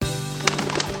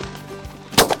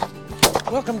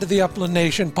Welcome to the Upland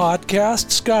Nation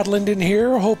podcast. Scott Linden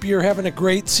here. Hope you're having a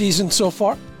great season so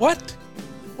far. What?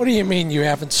 What do you mean you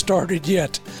haven't started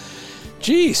yet?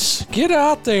 Jeez, get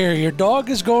out there. Your dog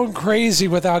is going crazy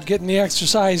without getting the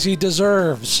exercise he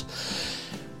deserves.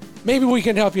 Maybe we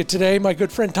can help you today. My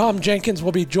good friend Tom Jenkins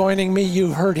will be joining me.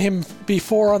 You heard him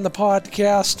before on the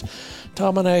podcast.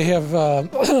 Tom and I have,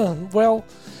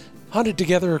 hunted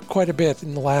together quite a bit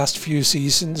in the last few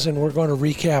seasons, and we're going to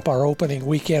recap our opening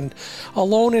weekend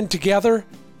alone and together,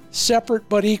 separate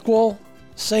but equal,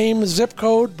 same zip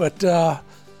code, but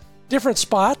different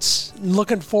spots.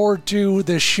 Looking forward to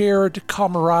the shared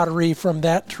camaraderie from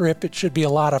that trip. It should be a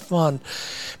lot of fun.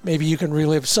 Maybe you can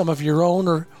relive some of your own,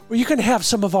 or you can have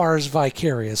some of ours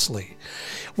vicariously.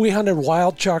 We hunted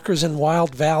wild chukars and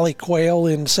wild valley quail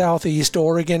in southeast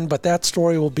Oregon, but that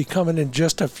story will be coming in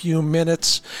just a few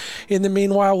minutes. In the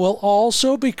meanwhile, we'll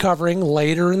also be covering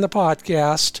later in the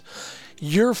podcast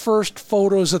your first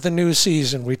photos of the new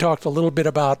season. We talked a little bit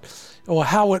about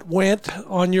how it went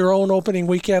on your own opening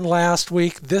weekend last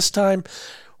week. This time,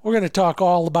 we're going to talk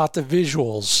all about the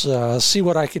visuals, see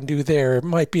what I can do there. It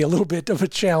might be a little bit of a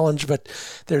challenge, but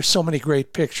there's so many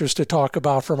great pictures to talk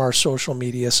about from our social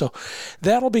media. So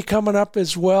that'll be coming up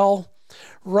as well.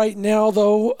 Right now,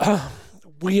 though,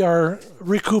 we are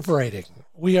recuperating.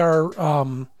 We are,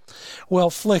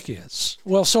 Flick is.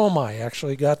 Well, so am I,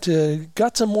 actually. Got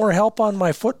some more help on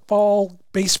my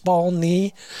baseball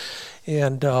knee.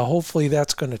 And hopefully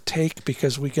that's going to take,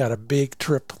 because we got a big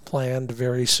trip planned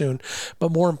very soon.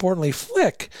 But more importantly,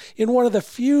 Flick, in one of the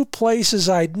few places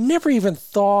I'd never even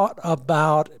thought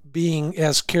about being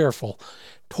as careful,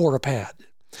 tore a pad.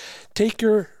 Take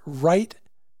your right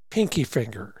pinky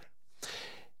finger.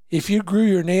 If you grew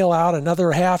your nail out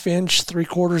another half inch,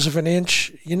 3/4 of an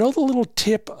inch, you know the little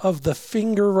tip of the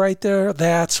finger right there?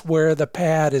 That's where the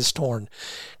pad is torn.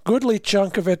 Goodly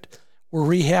chunk of it. We're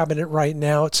rehabbing it right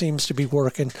now. It seems to be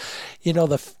working. You know,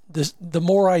 the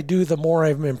more I do, the more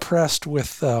I'm impressed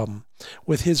with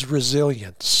his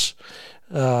resilience.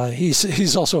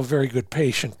 He's also a very good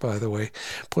patient, by the way,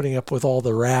 putting up with all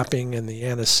the wrapping and the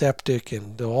antiseptic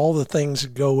and all the things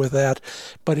that go with that.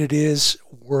 But it is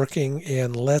working,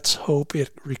 and let's hope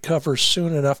it recovers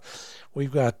soon enough.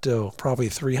 We've got probably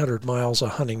 300 miles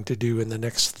of hunting to do in the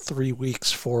next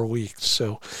 4 weeks.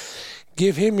 So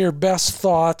give him your best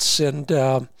thoughts, and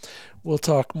we'll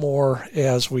talk more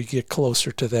as we get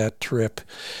closer to that trip.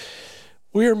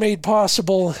 We are made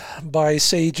possible by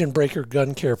Sage and Breaker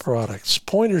Gun Care products,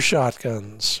 Pointer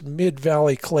Shotguns,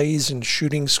 Mid-Valley Clays and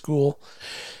Shooting School,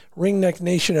 Ringneck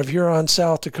Nation of Huron,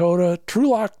 South Dakota,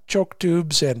 TruLock Choke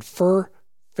Tubes, and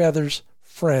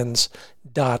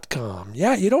FurFeathersFriends.com.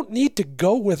 Yeah, you don't need to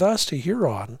go with us to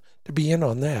Huron to be in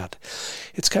on that.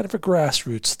 It's kind of a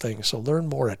grassroots thing, so learn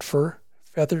more at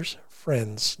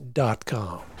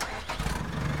FurFeathersFriends.com.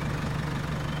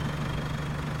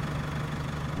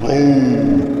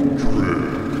 Road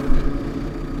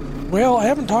trip. Well, I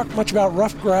haven't talked much about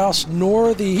ruffed grouse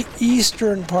nor the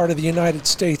eastern part of the United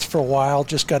States for a while.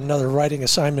 Just got another writing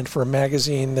assignment for a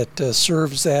magazine that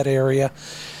serves that area.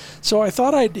 So I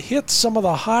thought I'd hit some of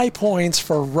the high points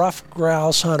for ruffed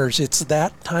grouse hunters. It's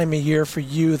that time of year for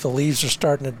you. The leaves are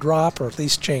starting to drop, or at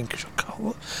least change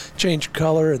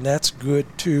color, and that's good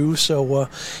too. So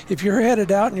if you're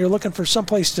headed out and you're looking for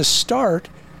someplace to start,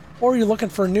 or you're looking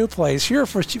for a new place, here are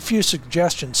a few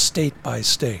suggestions state by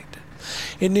state.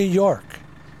 In New York,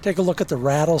 take a look at the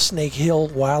Rattlesnake Hill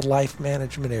Wildlife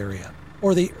Management Area,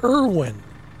 or the Irwin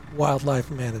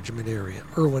Wildlife Management Area,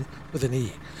 Irwin with an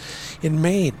E. In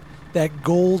Maine, that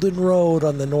Golden Road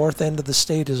on the north end of the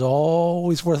state is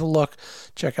always worth a look.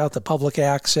 Check out the public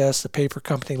access, the paper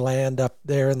company land up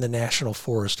there in the National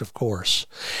Forest, of course.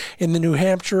 In the New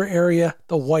Hampshire area,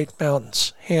 the White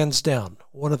Mountains, hands down,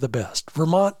 one of the best.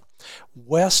 Vermont,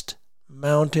 West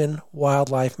Mountain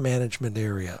Wildlife Management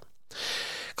Area.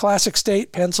 Classic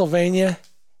state, Pennsylvania,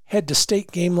 head to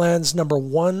State Game Lands number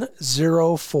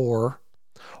 104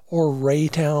 or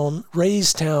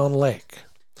Raystown Lake.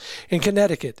 In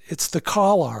Connecticut, it's the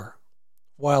Collar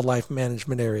Wildlife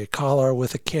Management Area, Collar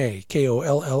with a K,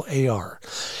 Kollar.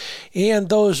 And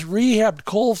those rehabbed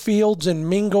coal fields in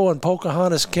Mingo and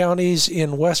Pocahontas counties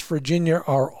in West Virginia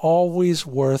are always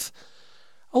worth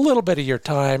a little bit of your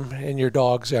time and your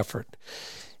dog's effort.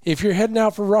 If you're heading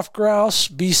out for ruffed grouse,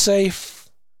 be safe.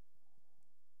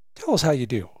 Tell us how you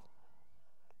do.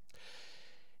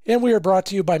 And we are brought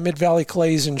to you by Mid-Valley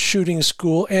Clays and Shooting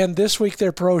School. And this week,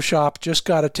 their pro shop, just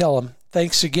got to tell them,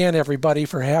 thanks again, everybody,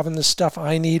 for having the stuff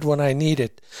I need when I need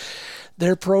it.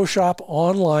 Their pro shop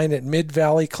online at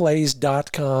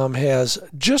midvalleyclays.com has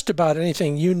just about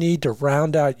anything you need to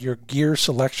round out your gear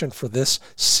selection for this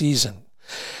season.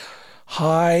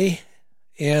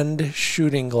 high-end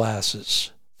shooting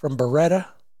glasses from Beretta,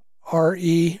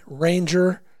 RE,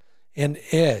 Ranger, and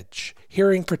Edge.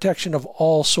 Hearing protection of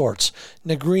all sorts,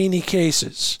 Negrini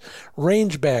cases,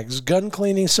 range bags, gun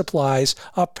cleaning supplies,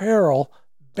 apparel,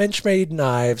 Benchmade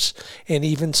knives, and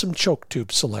even some choke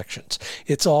tube selections.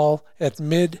 It's all at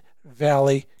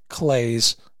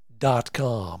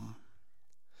MidValleyClays.com.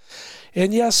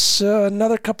 And yes,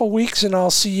 another couple weeks and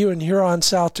I'll see you in Huron,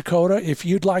 South Dakota. If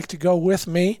you'd like to go with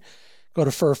me, go to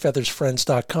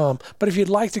furfeathersfriends.com. But if you'd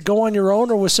like to go on your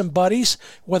own or with some buddies,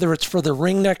 whether it's for the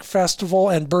Ringneck Festival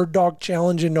and Bird Dog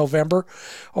Challenge in November,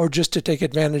 or just to take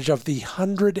advantage of the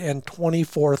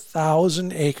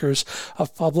 124,000 acres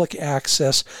of public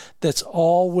access that's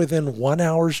all within 1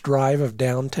 hour's drive of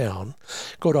downtown,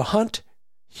 go to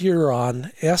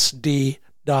hunthuronsd.com.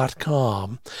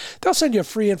 They'll send you a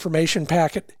free information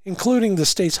packet, including the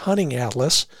state's hunting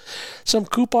atlas, some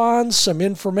coupons, some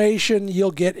information.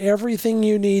 You'll get everything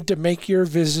you need to make your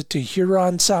visit to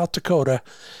Huron, South Dakota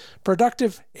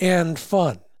productive and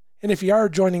fun. And if you are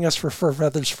joining us for Fur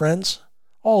Feathers Friends,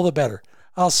 all the better.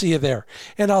 I'll see you there.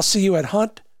 And I'll see you at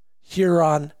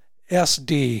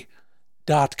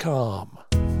hunthuronsd.com.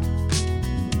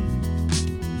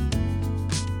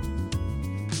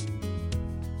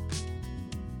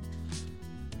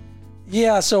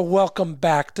 Yeah, so welcome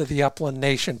back to the Upland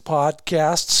Nation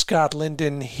podcast. Scott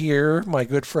Linden here. My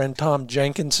good friend Tom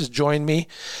Jenkins has joined me.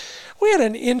 We had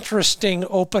an interesting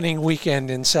opening weekend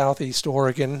in Southeast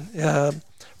Oregon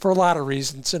for a lot of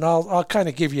reasons, and I'll kind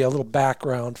of give you a little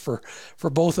background for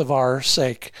both of our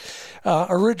sake.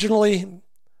 Originally,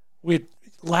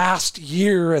 last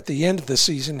year at the end of the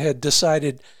season had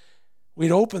decided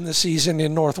we'd open the season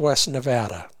in Northwest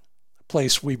Nevada,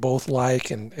 place we both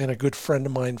like, and a good friend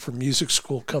of mine from music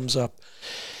school comes up.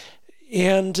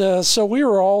 And so we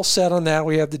were all set on that.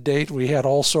 We had the date. We had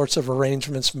all sorts of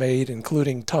arrangements made,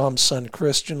 including Tom's son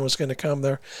Christian was going to come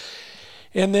there.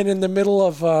 And then in the middle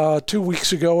of 2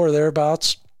 weeks ago or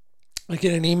thereabouts, I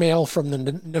get an email from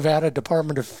the Nevada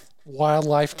Department of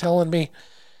Wildlife telling me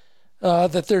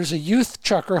that there's a youth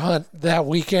chukar hunt that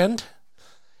weekend,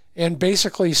 and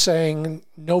basically saying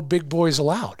no big boys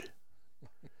allowed.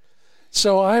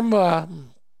 So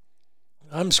I'm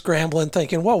scrambling,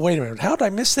 thinking, well, wait a minute, how did I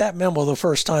miss that memo the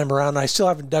first time around? I still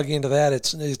haven't dug into that.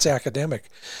 It's academic.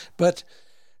 But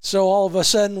so all of a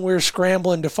sudden we're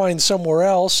scrambling to find somewhere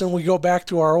else, and we go back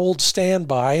to our old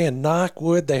standby in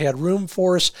Knockwood. They had room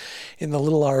for us in the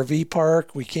little RV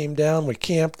park. We came down, we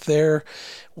camped there.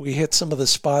 We hit some of the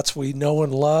spots we know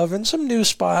and love, and some new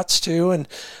spots too. And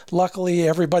luckily,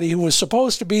 everybody who was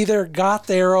supposed to be there got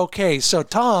there okay. So,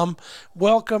 Tom,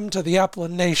 welcome to the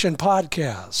Upland Nation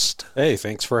podcast. Hey,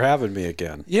 thanks for having me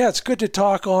again. Yeah, it's good to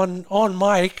talk on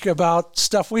mic about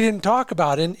stuff we didn't talk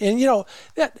about. And you know,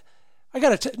 that I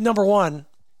got to number one,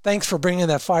 thanks for bringing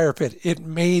that fire pit. It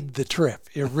made the trip.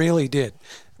 It really did.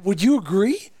 Would you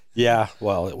agree? Yeah,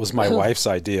 well, it was my wife's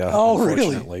idea, Really?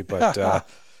 unfortunately, but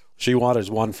she wanted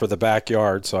one for the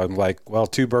backyard, so I'm like, well,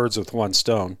 two birds with one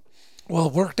stone. Well,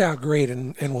 it worked out great,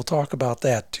 and we'll talk about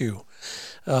that too.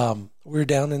 We're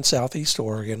down in Southeast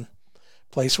Oregon,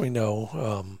 place we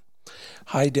know,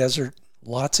 high desert,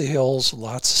 lots of hills,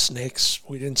 lots of snakes.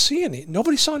 We didn't see any.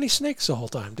 Nobody saw any snakes the whole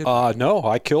time, did we? No,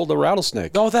 I killed a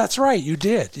rattlesnake. Oh, that's right, you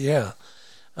did, yeah.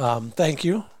 Thank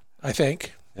you, I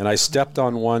think. And I stepped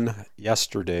on one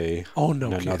yesterday in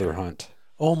another hunt.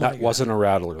 Oh, my God. That wasn't a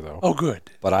rattler, though. Oh, good.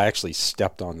 But I actually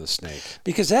stepped on the snake.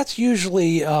 Because that's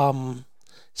usually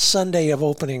Sunday of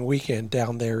opening weekend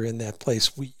down there in that place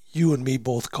you and me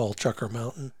both call Chukar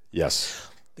Mountain. Yes.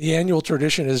 The annual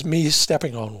tradition is me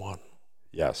stepping on one.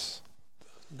 Yes.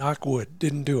 Knock wood,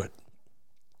 didn't do it.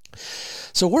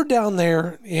 So we're down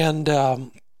there, and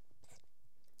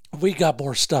we got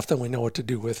more stuff than we know what to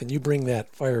do with, and you bring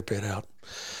that fire pit out.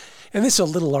 And this is a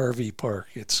little RV park.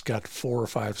 It's got 4 or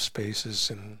 5 spaces,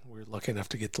 and we're lucky enough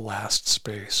to get the last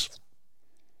space.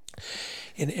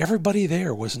 And everybody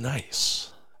there was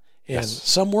nice. And Yes.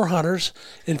 Some were hunters.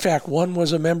 In fact, one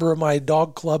was a member of my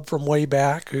dog club from way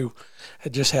back who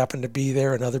had just happened to be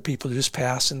there, and other people just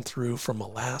passing through from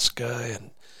Alaska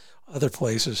and other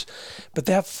places. But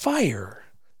that fire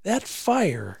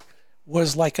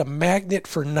was like a magnet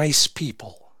for nice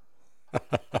people.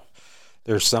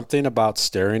 There's something about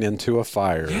staring into a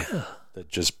fire that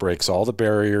just breaks all the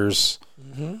barriers,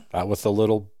 out with a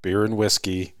little beer and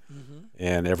whiskey,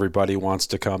 and everybody wants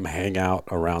to come hang out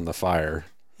around the fire.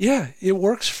 Yeah, it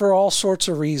works for all sorts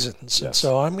of reasons. Yes. And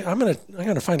so I'm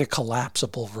gonna find a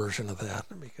collapsible version of that,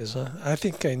 because I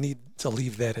think I need to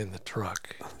leave that in the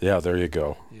truck. Yeah, there you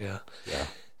go. Yeah. Yeah.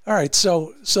 All right,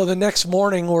 so the next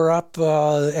morning we're up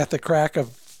at the crack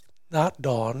of not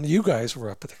dawn. You guys were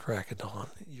up at the crack of dawn.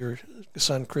 Your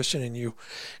son Christian and you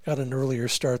got an earlier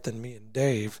start than me and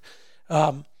Dave.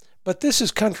 But this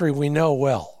is country we know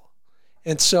well,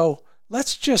 and so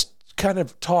let's just kind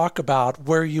of talk about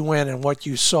where you went and what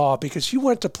you saw, because you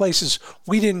went to places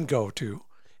we didn't go to,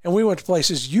 and we went to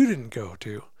places you didn't go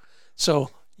to.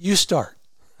 So you start.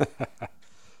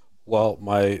 Well,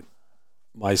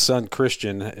 my son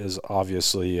Christian is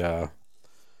obviously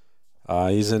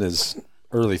he's in his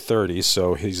early 30s,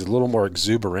 so he's a little more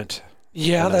exuberant.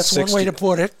 Yeah, that's one way to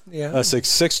put it. Yeah, us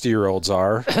 60-year-olds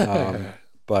are.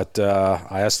 But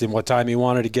I asked him what time he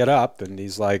wanted to get up, and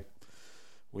he's like,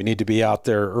 "We need to be out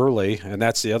there early." And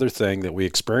that's the other thing that we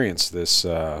experienced this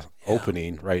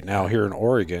opening right now here in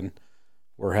Oregon.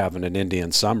 We're having an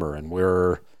Indian summer, and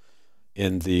we're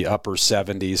in the upper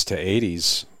 70s to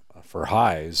 80s for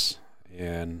highs.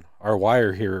 And our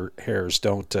wire hairs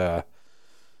don't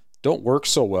work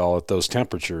so well at those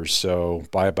temperatures. So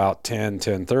by about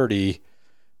 10:30,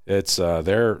 it's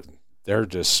they're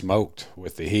just smoked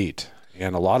with the heat.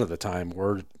 And a lot of the time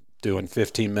we're doing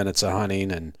 15 minutes of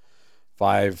hunting and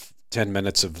 5-10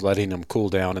 minutes of letting them cool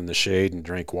down in the shade and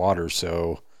drink water.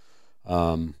 So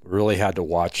really had to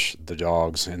watch the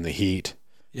dogs in the heat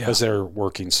because they're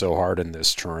working so hard in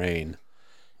this terrain.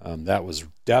 That was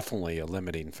definitely a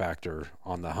limiting factor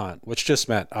on the hunt, which just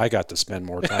meant I got to spend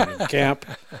more time in camp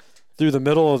through the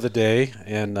middle of the day.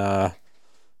 And,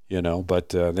 but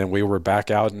then we were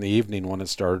back out in the evening when it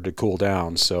started to cool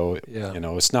down. So,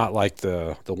 it's not like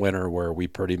the winter where we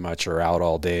pretty much are out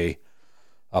all day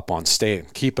up on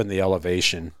keeping the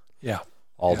elevation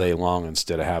all day long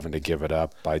instead of having to give it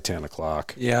up by 10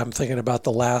 o'clock. Yeah, I'm thinking about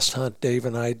the last hunt Dave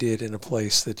and I did in a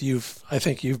place that I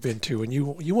think you've been to, and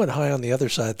you went high on the other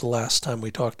side the last time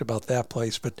we talked about that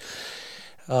place, but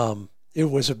it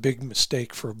was a big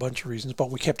mistake for a bunch of reasons, but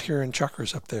we kept hearing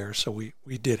chukars up there, so we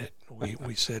did it.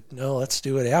 We said, no, let's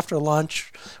do it. After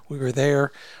lunch, we were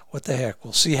there. What the heck?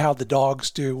 We'll see how the dogs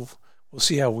do. We'll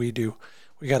see how we do.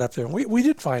 We got up there, and we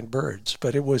did find birds,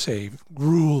 but it was a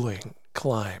grueling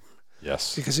climb.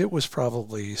 Yes. Because it was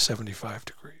probably 75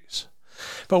 degrees.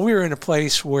 But we were in a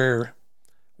place where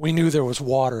we knew there was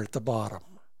water at the bottom.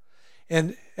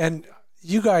 And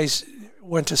you guys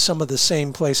went to some of the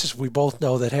same places we both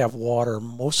know that have water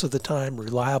most of the time,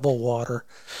 reliable water.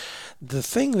 The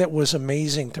thing that was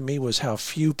amazing to me was how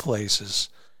few places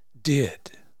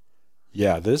did.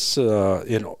 Yeah, this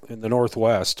in the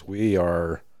Northwest, we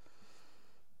are,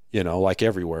 like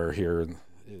everywhere here,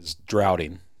 is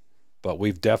droughting. But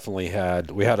we've definitely had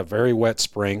a very wet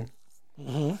spring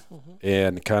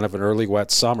and kind of an early wet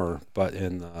summer. But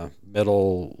in the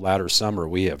latter summer,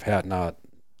 we have had not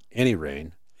any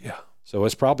rain. Yeah. So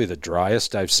it's probably the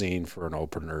driest I've seen for an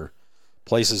opener.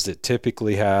 Places that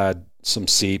typically had some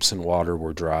seeps and water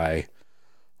were dry.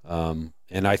 And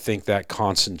I think that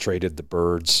concentrated the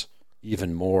birds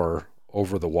even more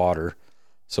over the water.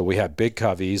 So we had big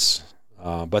coveys.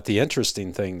 But the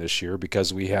interesting thing this year,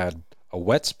 because we had a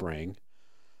wet spring,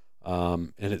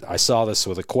 I saw this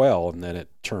with a quail, and then it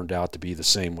turned out to be the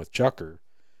same with chukar,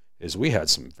 is we had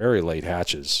some very late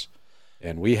hatches,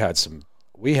 and we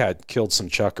had killed some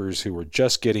chukars who were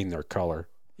just getting their color.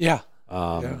 Yeah.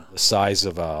 The size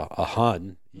of a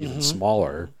Hun, even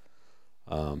smaller.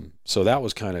 So that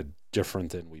was kind of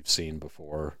different than we've seen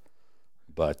before.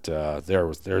 But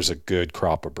there's a good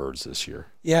crop of birds this year.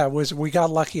 Yeah, we got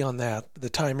lucky on that. The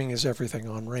timing is everything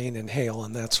on rain and hail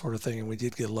and that sort of thing, and we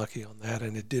did get lucky on that,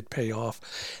 and it did pay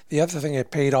off. The other thing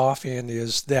it paid off in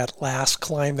is that last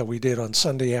climb that we did on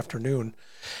Sunday afternoon.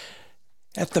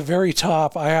 At the very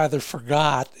top, I either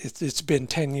forgot, it's been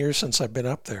 10 years since I've been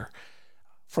up there,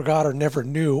 forgot or never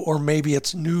knew, or maybe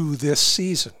it's new this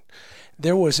season.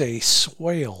 There was a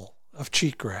swale of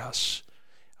cheatgrass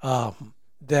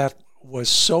that was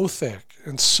so thick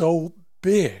and so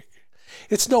big.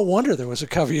 It's no wonder there was a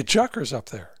covey of chukars up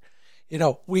there.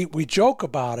 We joke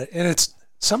about it, and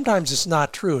sometimes it's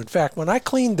not true. In fact, when I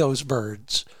cleaned those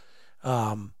birds,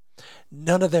 none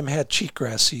of them had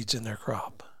cheatgrass seeds in their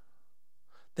crop.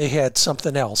 They had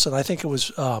something else, and I think it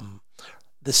was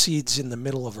the seeds in the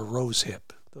middle of a rose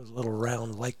hip, those little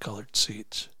round light-colored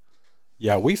seeds.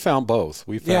 Yeah, we found both.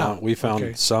 We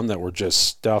found some that were just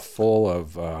stuffed full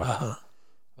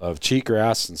of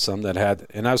cheatgrass, and some that had,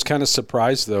 and I was kind of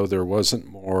surprised though there wasn't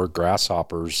more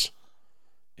grasshoppers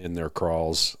in their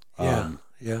crawls.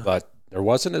 But there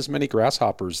wasn't as many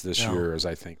grasshoppers this year as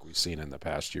I think we've seen in the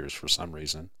past years for some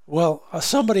reason. Well,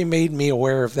 somebody made me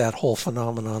aware of that whole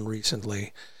phenomenon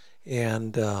recently,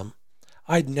 and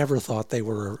I'd never thought they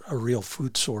were a real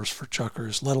food source for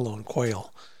chukars, let alone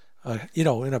quail.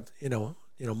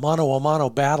 mano a mano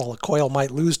battle, a quail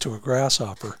might lose to a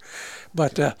grasshopper.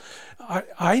 But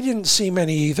I didn't see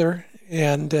many either.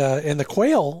 And the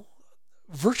quail,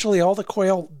 virtually all the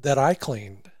quail that I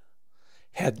cleaned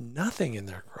had nothing in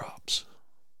their crops.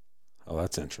 Oh,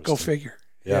 that's interesting. Go figure.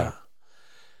 Yeah.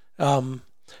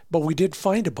 But we did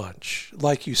find a bunch,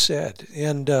 like you said.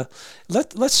 And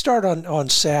let's start on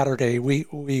Saturday.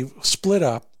 We split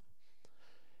up.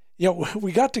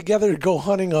 We got together to go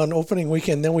hunting on opening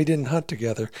weekend, then we didn't hunt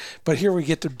together. But here we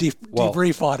get to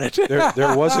debrief on it.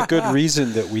 there was a good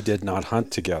reason that we did not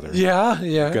hunt together. Yeah.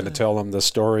 I'm going to tell them the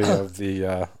story of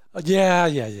the...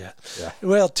 Yeah.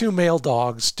 Well, two male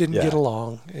dogs didn't get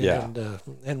along.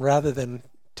 And rather than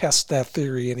test that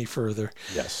theory any further,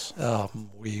 yes,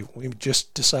 we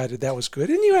just decided that was good.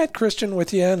 And you had Christian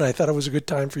with you, and I thought it was a good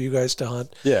time for you guys to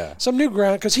hunt. Yeah, some new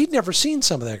ground, because he'd never seen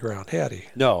some of that ground, had he?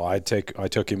 No, I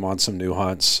took him on some new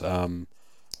hunts.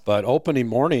 But opening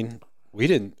morning, we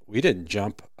didn't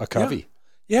jump a covey.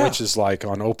 Yeah. Which is like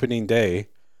on opening day,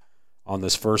 on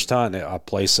this first hunt, a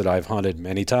place that I've hunted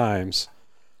many times,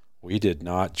 we did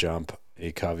not jump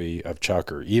a covey of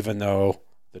chukar, even though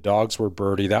the dogs were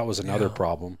birdie. That was another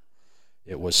problem.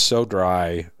 It was so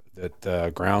dry that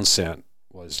the ground scent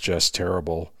was just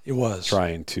terrible. It was.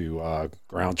 Trying to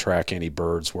ground track any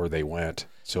birds where they went.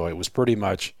 So it was pretty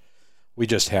much, we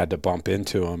just had to bump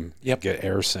into them, get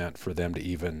air scent for them to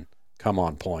even come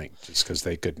on point, just because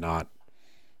they could not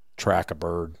track a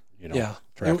bird,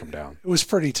 track them down. It was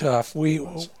pretty tough. We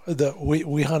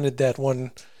hunted that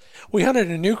one. We hunted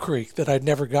a new creek that I'd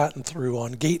never gotten through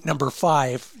on gate number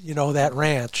 5, that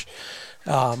ranch.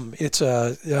 It's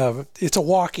a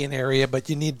walk-in area, but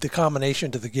you need the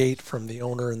combination to the gate from the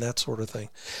owner and that sort of thing.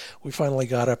 We finally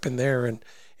got up in there,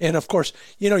 and of course,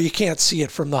 you can't see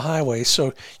it from the highway,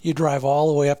 so you drive all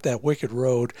the way up that wicked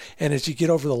road, and as you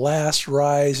get over the last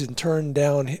rise and turn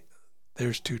down,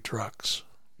 there's 2 trucks.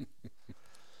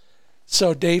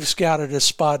 So Dave scouted a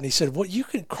spot, and he said, well, you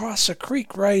can cross a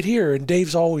creek right here. And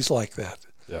Dave's always like that.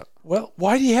 Yeah. Well,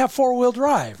 why do you have 4-wheel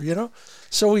drive,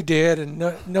 So we did,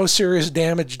 and no serious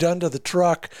damage done to the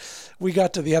truck. We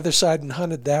got to the other side and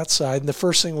hunted that side, and the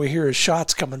first thing we hear is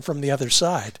shots coming from the other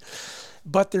side.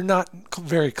 But they're not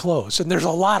very close, and there's a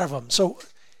lot of them. So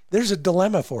there's a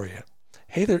dilemma for you.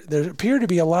 Hey, there appear to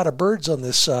be a lot of birds on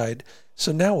this side,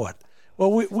 so now what?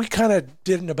 Well, we kind of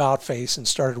did an about face and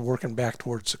started working back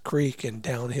towards the creek and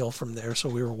downhill from there, so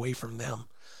we were away from them.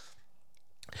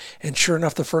 And sure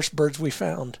enough, the first birds we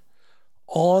found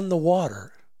on the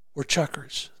water were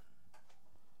chukars.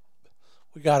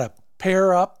 We got a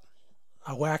pair up.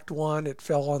 I whacked one. It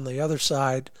fell on the other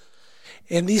side.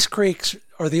 And these creeks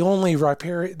are the only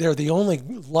they're the only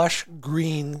lush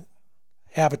green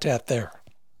habitat there.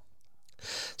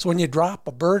 So when you drop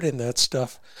a bird in that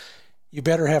stuff, you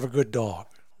better have a good dog,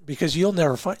 because you'll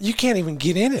never you can't even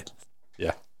get in it.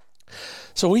 Yeah.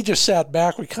 So we just sat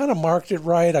back. We kind of marked it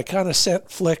right. I kind of sent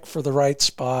Flick for the right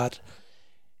spot.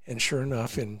 And sure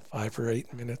enough, in 5 or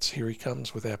 8 minutes, here he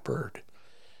comes with that bird,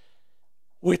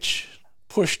 which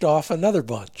pushed off another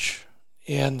bunch.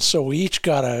 And so we each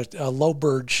got a low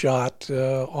bird shot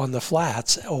on the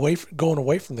flats, going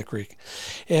away from the creek.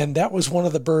 And that was one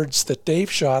of the birds that Dave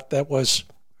shot that was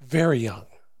very young.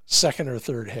 2nd or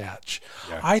 3rd hatch.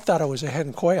 Yeah. I thought it was a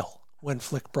hen quail when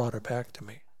Flick brought it back to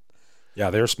me. Yeah,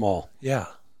 they're small. Yeah.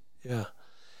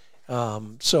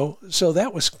 So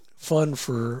that was fun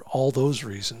for all those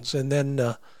reasons. And then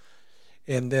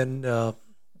the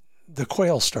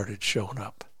quail started showing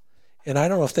up. And I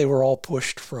don't know if they were all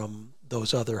pushed from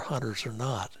those other hunters or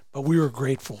not, but we were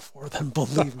grateful for them,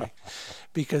 believe me,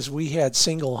 because we had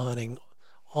single hunting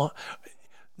on.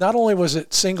 Not only was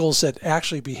it singles that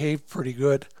actually behaved pretty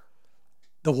good,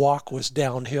 the walk was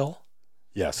downhill.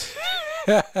 Yes.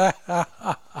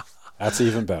 That's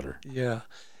even better. Yeah.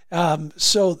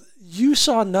 So you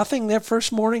saw nothing that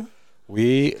first morning?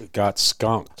 We got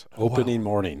skunked opening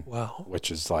morning. Wow. Which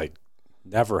is like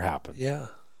never happened. Yeah.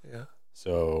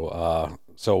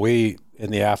 So we, in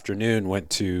the afternoon, went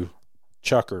to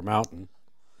Chukar Mountain,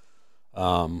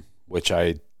 which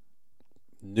I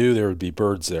knew there would be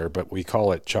birds there, but we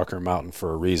call it Chukar Mountain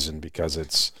for a reason, because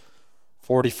it's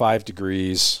 45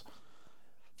 degrees,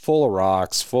 full of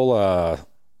rocks, full of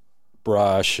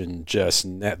brush, and just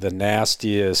the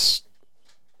nastiest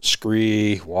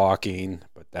scree walking,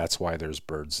 but that's why there's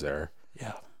birds there.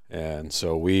 Yeah. And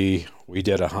so we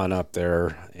did a hunt up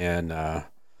there, and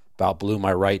about blew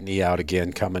my right knee out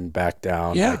again coming back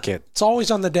down. Yeah, it's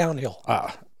always on the downhill.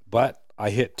 But I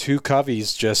hit 2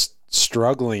 coveys just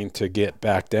struggling to get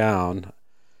back down,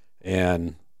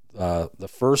 and the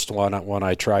first one, when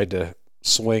I tried to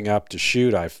swing up to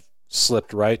shoot, I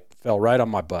slipped right fell right on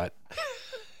my butt,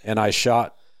 and I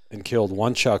shot and killed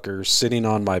one chukar sitting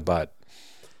on my butt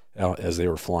as they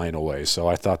were flying away. So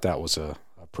I thought that was a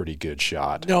pretty good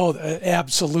shot. No,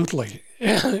 absolutely.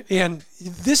 And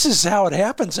this is how it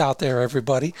happens out there,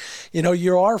 everybody. You know,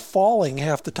 you are falling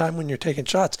half the time when you're taking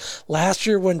shots. Last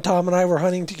year when Tom and I were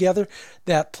hunting together,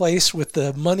 that place with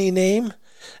the money name,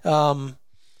 that's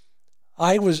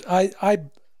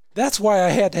why I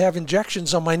had to have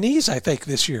injections on my knees, I think,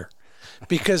 this year,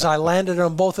 because I landed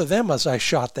on both of them as I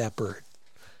shot that bird.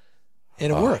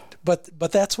 And it worked.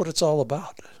 But that's what it's all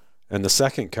about. And the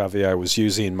second covey, I was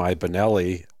using my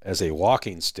Benelli as a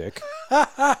walking stick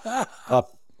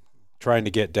up, trying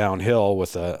to get downhill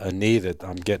with a knee that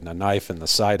I'm getting a knife in the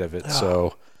side of it.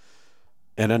 So,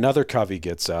 and another covey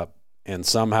gets up, and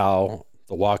somehow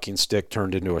the walking stick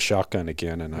turned into a shotgun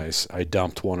again, and I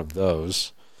dumped one of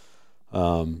those.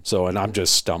 And I'm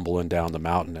just stumbling down the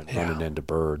mountain and running into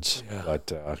birds. Yeah.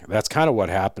 But that's kind of what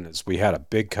happened is we had a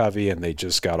big covey, and they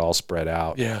just got all spread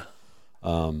out. Yeah.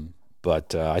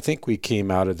 But I think we came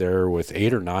out of there with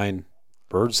 8 or 9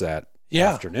 birds that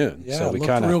afternoon. Yeah, so it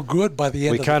looked real good by the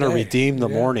end of the day. We kind of redeemed the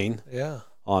morning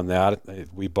on that.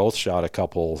 We both shot a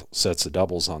couple sets of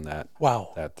doubles on that.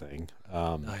 Wow. That thing.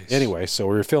 Nice. Anyway, so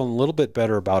we were feeling a little bit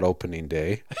better about opening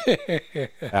day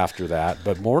after that.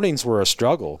 But mornings were a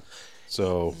struggle.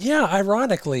 So yeah,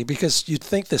 ironically, because you'd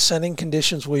think the sending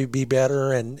conditions would be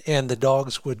better and the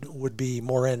dogs would be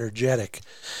more energetic.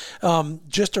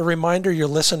 Just a reminder, you're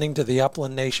listening to the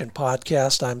Upland Nation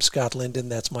podcast. I'm Scott Linden.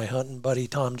 That's my hunting buddy,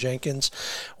 Tom Jenkins.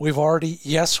 We've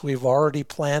already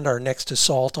planned our next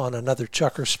assault on another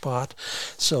chukar spot.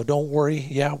 So don't worry.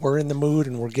 Yeah, we're in the mood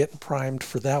and we're getting primed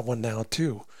for that one now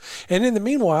too. And in the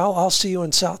meanwhile, I'll see you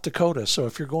in South Dakota. So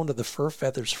if you're going to the Fur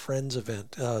Feathers Friends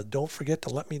event, don't forget to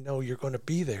let me know you're going to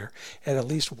be there at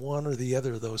least one or the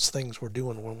other of those things we're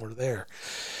doing when we're there.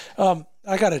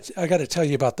 I gotta tell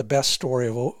you about the best story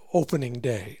of opening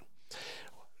day.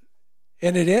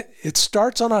 And it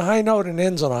starts on a high note and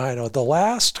ends on a high note. The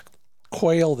last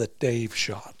quail that Dave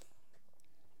shot,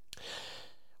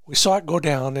 we saw it go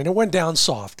down, and it went down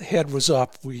soft. The head was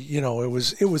up.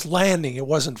 It was landing. It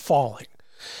wasn't falling.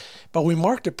 But we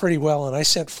marked it pretty well, and I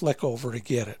sent Flick over to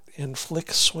get it. And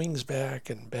Flick swings back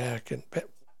and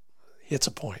hits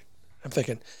a point. I'm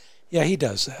thinking, yeah, he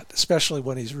does that, especially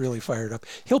when he's really fired up.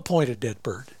 He'll point a dead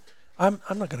bird. I'm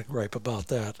not going to gripe about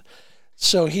that.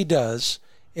 So he does,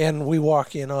 and we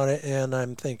walk in on it, and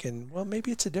I'm thinking, well,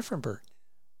 maybe it's a different bird.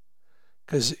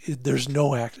 Because there's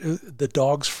no the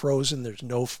dog's frozen. There's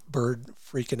no bird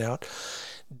freaking out.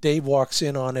 Dave walks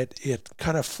in on it. It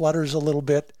kind of flutters a little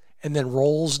bit, and then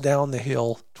rolls down the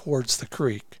hill towards the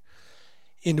creek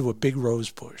into a big rose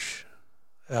bush.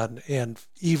 And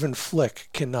even Flick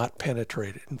cannot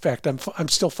penetrate it. In fact, I'm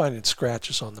still finding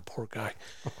scratches on the poor guy.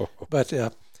 But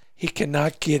he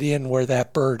cannot get in where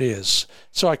that bird is.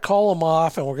 So I call him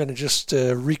off, and we're going to just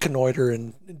reconnoiter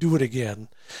and do it again.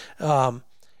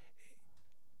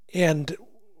 And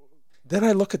then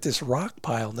I look at this rock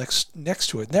pile next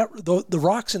to it. The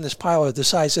rocks in this pile are the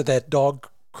size of that dog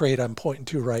crate I'm pointing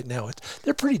to right now.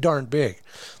 They're pretty darn big.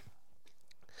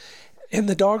 And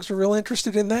the dogs are real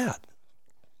interested in that.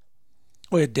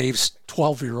 We had Dave's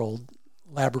 12-year-old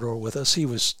Labrador with us. He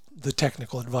was the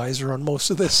technical advisor on most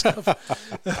of this stuff.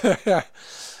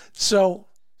 So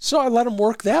I let him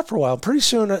work that for a while. Pretty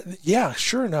soon,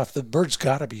 sure enough, the bird's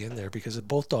got to be in there because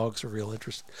both dogs are real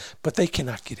interested. But they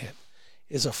cannot get in.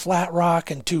 It's a flat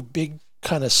rock and 2 big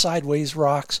kind of sideways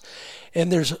rocks,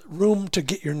 and there's room to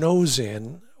get your nose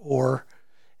in, or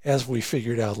as we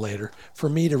figured out later, for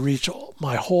me to reach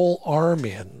my whole arm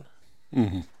in.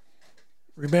 Mm-hmm.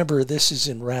 Remember, this is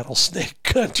in rattlesnake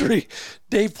country.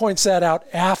 Dave points that out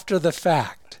after the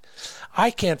fact.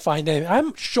 I can't find anything.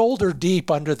 I'm shoulder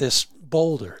deep under this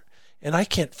boulder, and I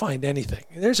can't find anything.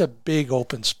 There's a big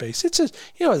open space. It's a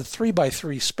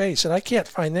 3x3 space, and I can't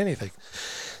find anything.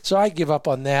 So I give up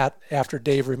on that after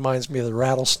Dave reminds me of the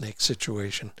rattlesnake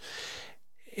situation.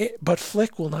 But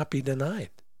Flick will not be denied.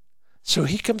 So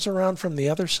he comes around from the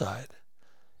other side,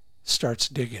 starts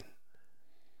digging.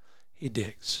 He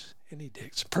digs, and he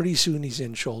digs. Pretty soon he's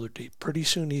in shoulder deep. Pretty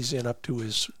soon he's in up to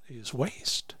his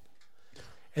waist.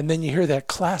 And then you hear that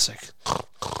classic.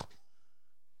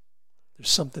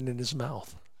 There's something in his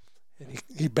mouth. And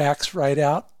he backs right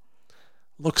out,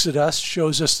 looks at us,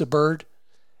 shows us the bird,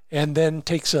 and then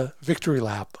takes a victory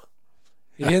lap.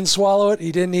 He didn't swallow it,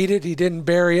 he didn't eat it, he didn't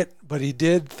bury it, but he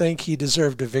did think he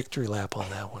deserved a victory lap on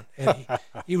that one. And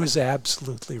he was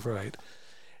absolutely right.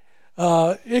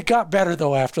 It got better,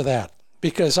 though, after that,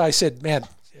 because I said, man,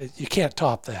 you can't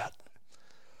top that.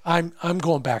 I'm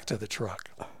going back to the truck.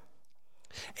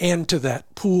 and to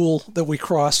that pool that we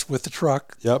crossed with the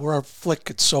truck, Yep. where our Flick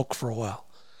could soak for a while.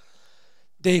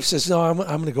 Dave says, no, I'm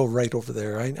going to go right over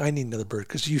there. I need another bird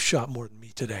because you shot more than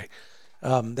me today.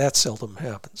 That seldom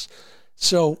happens.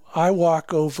 So I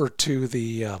walk over to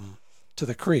the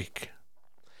creek,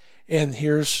 and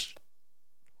here's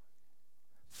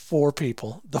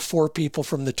the four people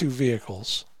from the two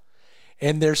vehicles,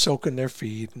 and they're soaking their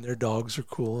feet, and their dogs are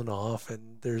cooling off,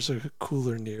 and there's a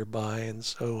cooler nearby, and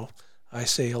so I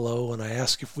say hello, and I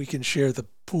ask if we can share the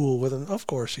pool with them. Of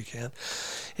course you can.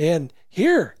 And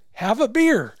here, have a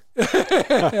beer.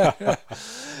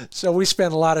 So we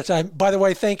spent a lot of time. By the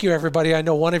way, thank you, everybody. I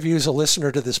know one of you is a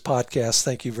listener to this podcast.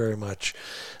 Thank you very much.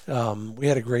 We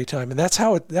had a great time, and that's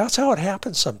how it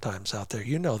happens sometimes out there.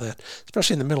 You know that,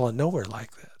 especially in the middle of nowhere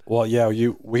like that. Well, yeah,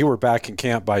 we were back in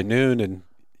camp by noon, and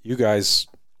you guys,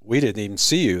 we didn't even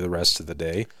see you the rest of the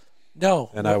day.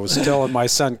 No. And I was telling my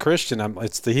son Christian,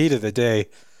 it's the heat of the day.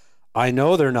 I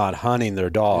know they're not hunting their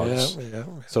dogs. Yeah.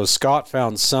 So Scott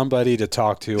found somebody to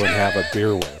talk to and have a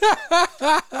beer with.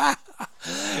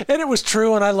 And it was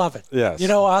true, and I love it. Yes. You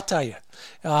know, I'll tell you.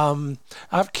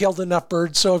 I've killed enough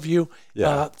birds, so have you.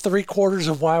 Yeah. 3/4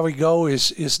 of why we go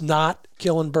is not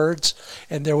killing birds,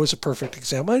 and there was a perfect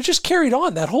example. And it just carried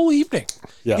on that whole evening.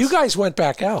 Yes. You guys went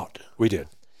back out. We did.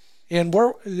 And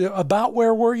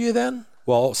where were you then?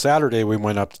 Well, Saturday we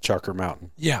went up to Chucker Mountain.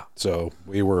 Yeah. So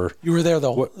we were... You were there,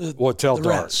 though. till the dark.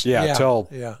 rest. Yeah, till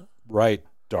Yeah. right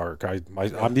dark.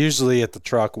 I'm usually at the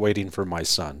truck waiting for my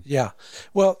son. Yeah.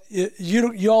 Well,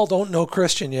 you all don't know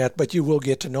Christian yet, but you will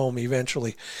get to know him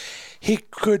eventually. He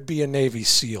could be a Navy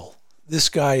SEAL. This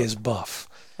guy is buff.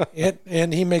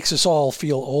 and he makes us all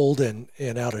feel old and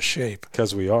out of shape.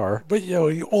 Because we are. But,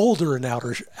 older and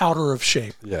outer of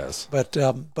shape. Yes. But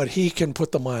he can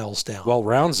put the miles down. Well,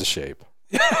 round's the shape.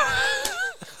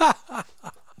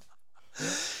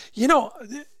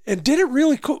 And did it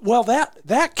really cool? Well,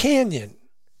 that canyon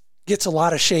gets a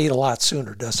lot of shade a lot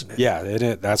sooner, doesn't it?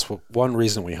 Yeah, that's one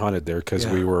reason we hunted there, because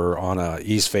we were on a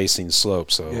east-facing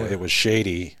slope, so it was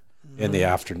shady in the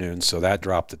afternoon, so that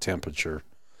dropped the temperature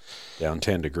down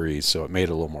 10 degrees, so it made it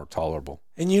a little more tolerable.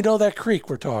 And you know that creek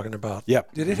we're talking about?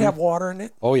 Yep. Did it have water in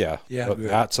it? Oh, yeah. Yeah, But good.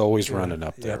 that's always running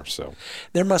up there, so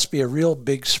There must be a real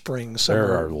big spring somewhere.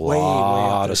 there are a way, way out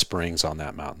lot there. of springs on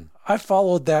that mountain. I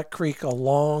followed that creek a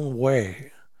long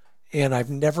way, and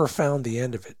I've never found the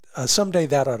end of it. Someday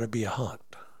that ought to be a hunt.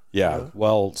 Yeah,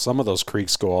 well, some of those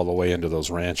creeks go all the way into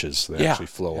those ranches. They actually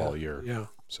flow all year. Yeah.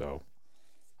 So,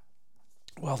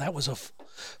 Well, that was a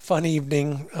fun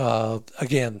evening.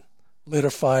 Again, lit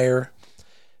a fire.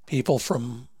 People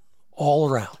from all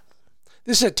around.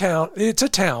 This is a town. It's a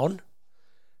town.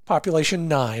 Population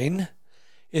 9.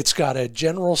 It's got a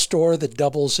general store that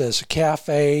doubles as a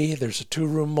cafe. There's a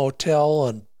 2-room motel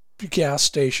and gas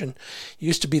station.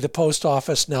 Used to be the post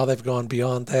office. Now they've gone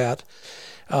beyond that.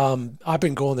 I've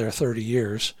been going there 30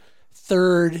 years.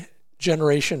 Third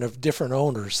generation of different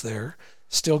owners there.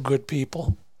 Still good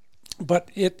people. But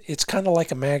it's kind of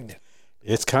like a magnet.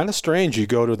 it's kind of strange. You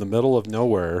go to the middle of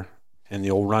nowhere and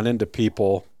you'll run into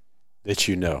people that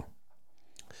you know.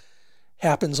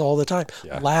 Happens all the time.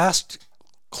 Yeah. Last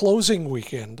closing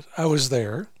weekend, I was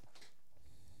there,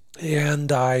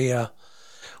 and I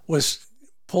was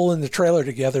pulling the trailer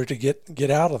together to get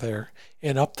out of there,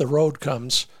 and up the road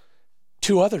comes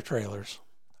 2 other trailers.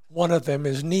 One of them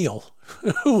is Neil,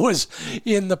 who was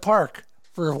in the park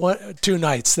for 2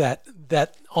 nights that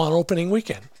on opening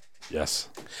weekend. Yes.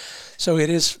 So it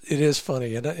is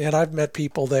funny, and I've met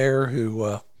people there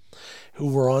who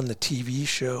were on the TV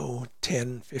show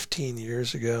 10, 15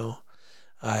 years ago.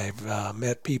 I've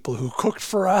met people who cooked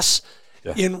for us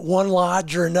in one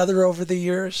lodge or another over the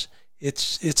years.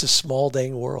 It's a small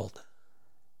dang world.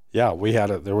 Yeah,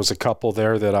 there was a couple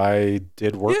there that I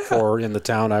did work for in the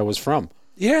town I was from.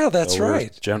 Yeah, that's So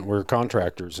right. We're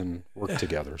contractors and work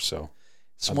together. So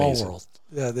Small amazing. world.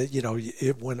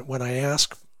 When I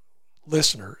ask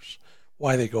listeners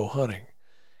why they go hunting,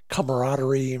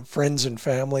 camaraderie, friends and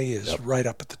family is right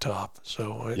up at the top.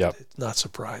 So it's not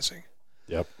surprising.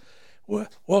 Yep.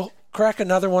 Well, crack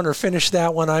another one or finish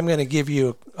that one. I'm going to give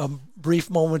you a brief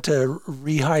moment to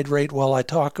rehydrate while I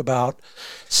talk about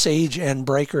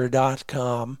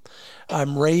sageandbreaker.com.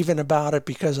 I'm raving about it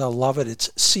because I love it. It's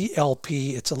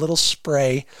CLP. It's a little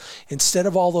spray. Instead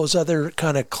of all those other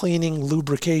kind of cleaning,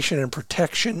 lubrication, and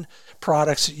protection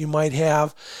products that you might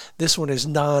have, this one is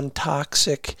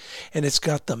non-toxic, and it's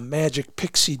got the magic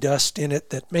pixie dust in it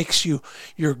that makes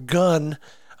your gun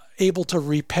able to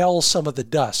repel some of the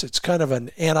dust. It's kind of an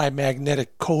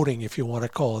anti-magnetic coating, if you want to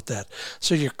call it that.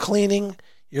 So you're cleaning,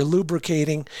 you're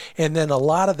lubricating, and then a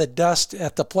lot of the dust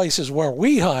at the places where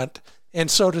we hunt And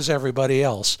so does everybody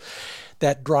else.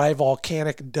 That dry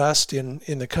volcanic dust in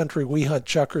the country we hunt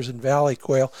chukars and valley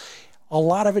quail, a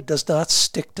lot of it does not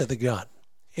stick to the gun.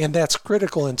 And that's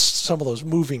critical in some of those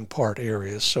moving part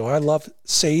areas. So I love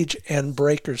Sage and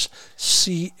Breakers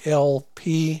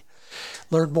CLP.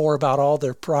 Learn more about all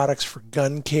their products for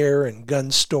gun care and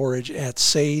gun storage at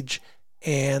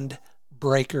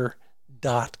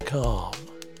sageandbreaker.com.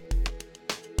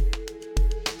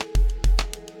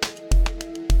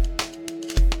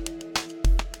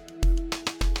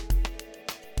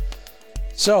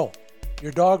 So,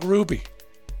 your dog Ruby,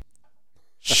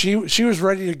 she was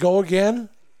ready to go again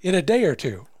in a day or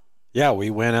two. Yeah, we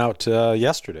went out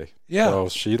yesterday. Yeah. So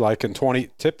she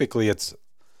typically it's,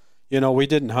 we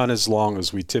didn't hunt as long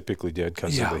as we typically did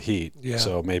because of the heat. Yeah.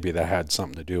 So maybe that had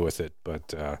something to do with it.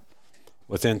 But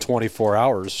within 24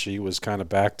 hours, she was kind of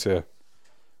back to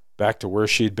where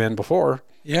she'd been before.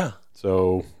 Yeah.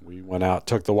 So we went out,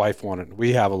 took the wife one.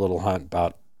 We have a little hunt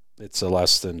it's a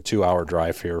less than 2-hour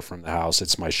drive here from the house.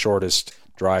 It's my shortest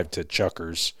drive to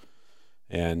Chukars,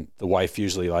 and the wife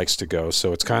usually likes to go.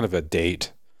 So it's kind of a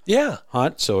date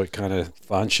hunt. So it's kind of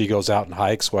fun. She goes out and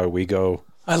hikes while we go.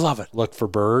 I love it. Look for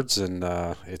birds, and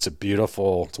it's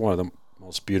one of the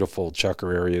most beautiful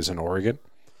chukar areas in Oregon.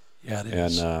 Yeah, it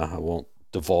is. And I won't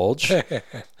divulge,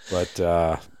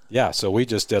 but so we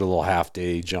just did a little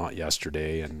half-day jaunt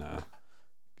yesterday and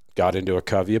got into a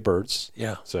covey of birds.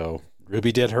 Yeah. So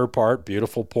Ruby did her part,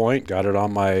 beautiful point, got it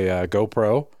on my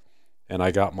GoPro, and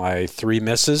I got my 3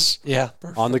 misses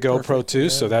on the GoPro too,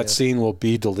 so that scene will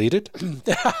be deleted.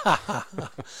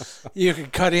 You can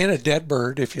cut in a dead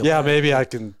bird if you like. Maybe I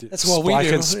can. That's what we do. I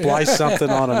can splice something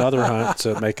on another hunt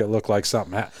to make it look like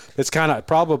something. It's kind of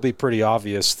probably pretty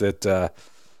obvious that the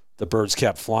birds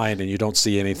kept flying and you don't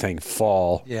see anything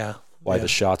fall. Yeah. While the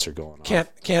shots are going on.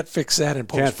 Can't fix that in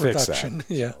post-production. Can't fix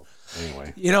that. Yeah. So,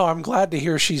 anyway. I'm glad to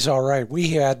hear she's all right. We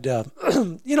had,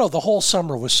 the whole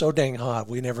summer was so dang hot.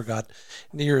 We never got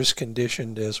near as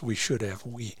conditioned as we should have.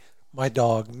 My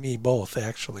dog, me both,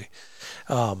 actually.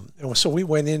 And so we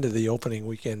went into the opening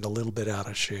weekend a little bit out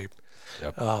of shape.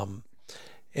 Yep.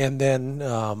 And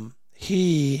then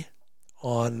he,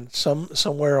 on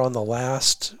somewhere on the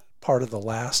last part of the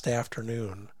last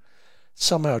afternoon,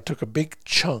 somehow took a big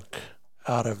chunk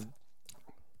out of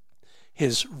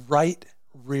his right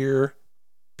rear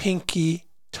pinky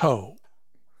toe.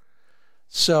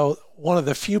 So one of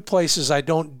the few places I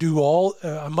don't do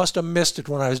I must have missed it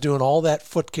when I was doing all that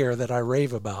foot care that I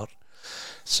rave about.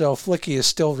 So Flicky is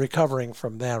still recovering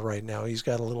from that right now. He's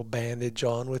got a little bandage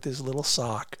on with his little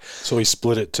sock. So he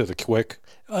split it to the quick?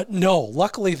 No,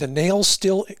 luckily the nail's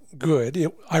still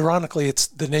good. Ironically, it's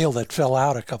the nail that fell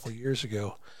out a couple of years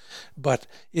ago. But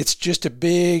it's just a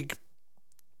big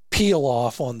peel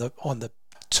off on the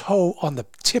toe, on the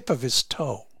tip of his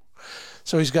toe.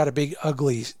 So he's got a big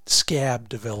ugly scab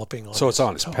developing on. So it's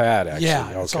on his pad, actually.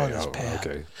 Yeah, it's on his pad.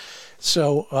 Okay.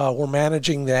 So we're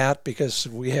managing that because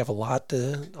we have a lot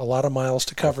of miles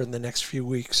to cover in the next few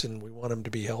weeks, and we want him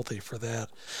to be healthy for that.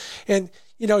 And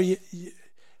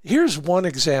here's one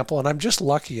example, and I'm just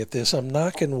lucky at this. I'm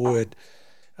knocking wood.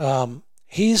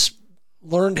 He's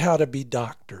learned how to be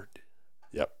doctored.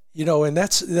 Yep. And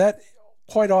that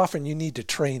quite often you need to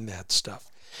train that stuff.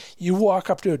 You walk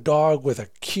up to a dog with a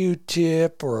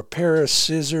Q-tip or a pair of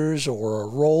scissors or a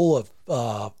roll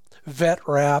of vet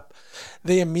wrap,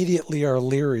 they immediately are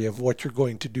leery of what you're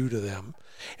going to do to them.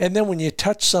 And then when you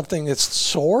touch something that's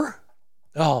sore,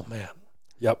 oh man.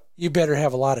 Yep. You better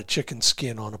have a lot of chicken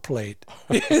skin on a plate.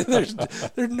 There's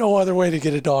no other way to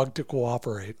get a dog to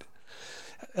cooperate.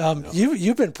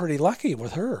 You've been pretty lucky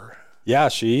with her. Yeah,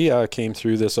 she came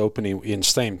through this opening in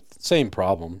same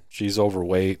problem. She's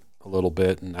overweight a little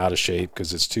bit and out of shape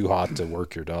because it's too hot to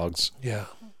work your dogs. Yeah.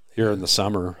 Here in the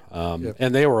summer,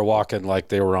 and they were walking like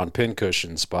they were on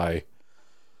pincushions by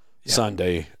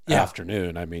Sunday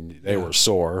afternoon. I mean, they were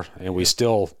sore, and we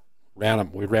still ran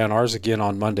them. We ran ours again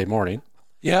on Monday morning.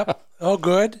 Yep. Oh,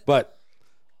 good. But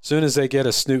as soon as they get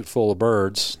a snoot full of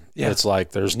birds, it's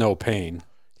like there's no pain.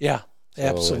 Yeah, so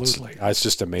absolutely. It's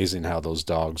just amazing how those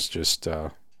dogs just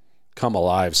come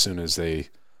alive as soon as they.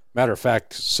 Matter of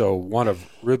fact, so one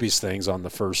of Ruby's things on the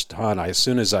first hunt, as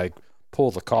soon as I pull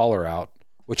the collar out,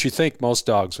 which you think most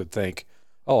dogs would think,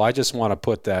 oh, I just want to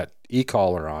put that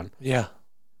e-collar on. Yeah.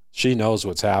 She knows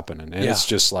what's happening, and it's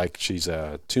just like she's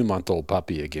a 2-month-old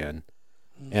puppy again.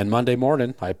 And Monday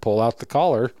morning, I pull out the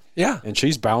collar, and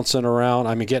she's bouncing around.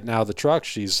 I mean, getting out of the truck,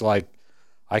 she's like,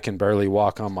 I can barely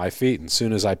walk on my feet. And as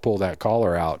soon as I pull that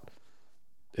collar out,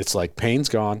 it's like pain's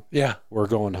gone. Yeah. We're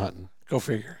going hunting. Go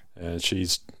figure. And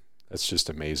that's just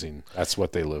amazing. That's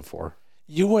what they live for.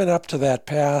 You went up to that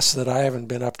pass that I haven't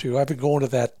been up to. I've been going to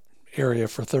that area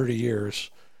for 30 years,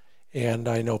 and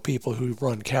I know people who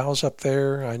run cows up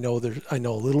there. I know a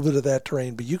little bit of that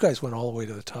terrain, but you guys went all the way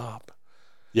to the top.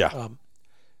 Yeah.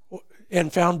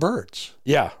 And found birds.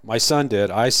 Yeah, my son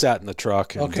did. I sat in the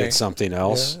truck and did something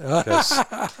else.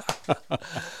 Yeah.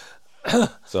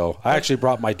 So I actually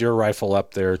brought my deer rifle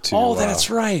up there to that's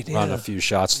right. run a few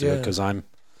shots to it because I'm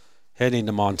heading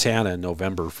to Montana in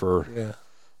November for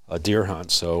a deer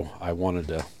hunt. So I wanted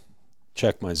to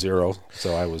check my zero.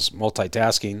 So I was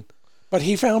multitasking. But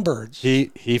he found birds.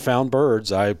 He found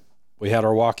birds. We had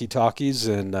our walkie-talkies,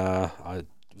 and I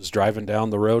was driving down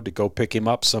the road to go pick him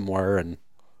up somewhere, and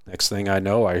next thing I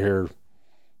know, I hear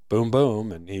boom,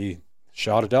 boom, and he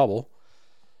shot a double.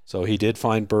 So he did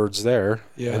find birds there.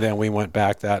 Yeah. And then we went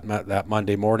back that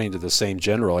Monday morning to the same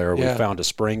general area. We found a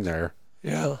spring there.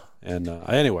 Yeah. And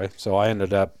anyway, so I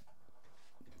ended up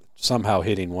somehow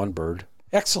hitting one bird.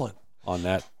 Excellent. On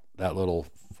that little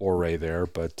foray there.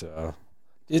 But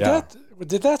did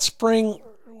that spring,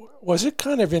 was it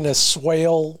kind of in a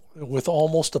swale with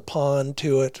almost a pond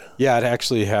to it? Yeah, it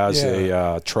actually has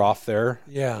a trough there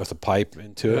with a pipe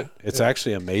into it. It's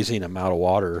actually an amazing amount of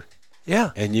water.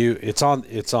 Yeah. And it's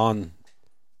on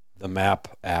the map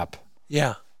app.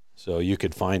 Yeah. So you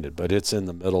could find it, but it's in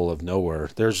the middle of nowhere.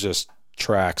 There's just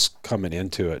tracks coming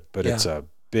into it, but it's a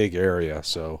big area.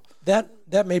 So that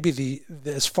may be the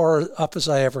as far up as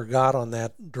I ever got on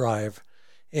that drive.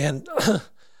 And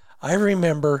I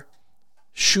remember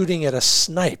shooting at a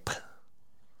snipe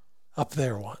up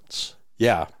there once.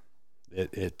 Yeah.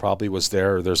 It probably was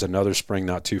there. There's another spring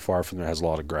not too far from there, has a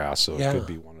lot of grass, so it could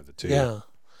be one of the two. Yeah.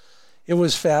 It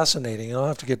was fascinating. I'll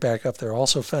have to get back up there.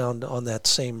 Also found on that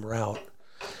same route,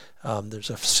 there's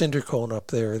a cinder cone up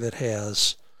there that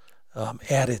has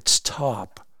at its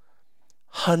top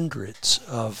hundreds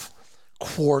of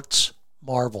quartz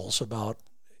marbles about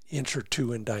inch or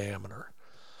two in diameter.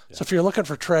 Yeah. So if you're looking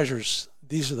for treasures,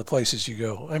 these are the places you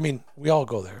go. I mean, we all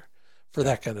go there for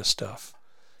that kind of stuff.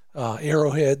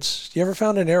 Arrowheads. You ever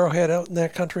found an arrowhead out in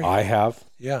that country? I have.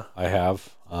 Yeah. I have.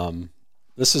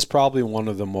 This is probably one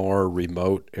of the more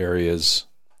remote areas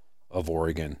of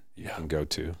Oregon you can go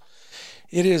to.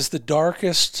 It is the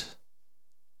darkest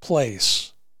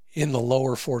place in the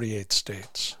lower 48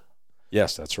 states.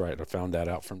 Yes, that's right. I found that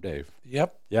out from Dave.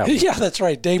 Yep. Yeah. Yeah, that's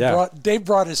right. Dave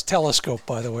brought his telescope,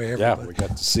 by the way. Everybody. Yeah, we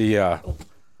got to see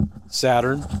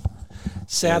Saturn.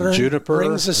 Saturn, Juniper,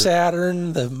 rings of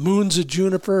Saturn, the moons of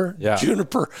Juniper. Yeah.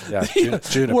 Juniper. Yeah,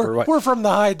 Juniper. We're from the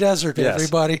high desert,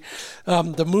 everybody.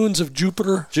 The moons of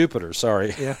Jupiter. Jupiter,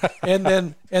 sorry. Yeah. And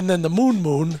then the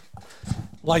moon,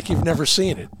 like you've never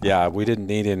seen it. Yeah, we didn't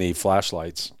need any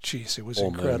flashlights. Jeez, it was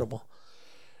incredible.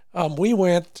 We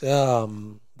went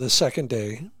the second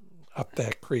day up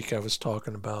that creek I was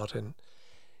talking about, and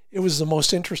it was the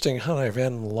most interesting hunt I've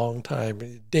had in a long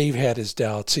time. Dave had his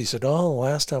doubts. He said, "Oh,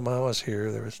 last time I was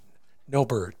here, there was no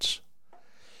birds."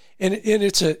 And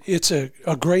it's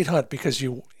a great hunt because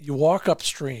you walk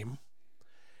upstream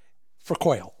for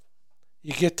quail.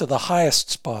 You get to the highest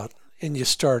spot and you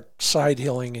start side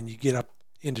hilling and you get up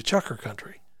into chukar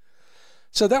country.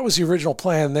 So that was the original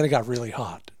plan. And then it got really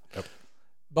hot. Yep.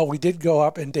 But we did go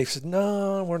up, and Dave said,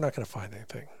 "No, we're not going to find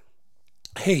anything."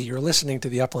 Hey, you're listening to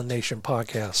the Upland Nation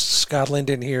podcast. Scott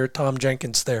Linden here, Tom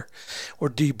Jenkins there. We're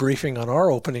debriefing on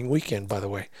our opening weekend, by the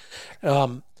way.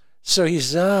 So he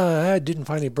says, I didn't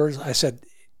find any birds. I said,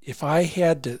 if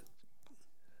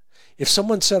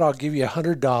someone said, I'll give you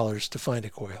 $100 to find a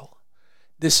quail,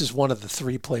 this is one of the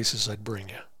three places I'd bring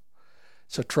you.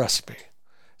 So trust me.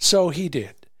 So he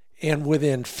did. And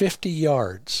within 50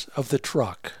 yards of the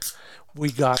truck,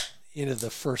 we got into the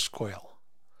first quail.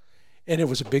 And it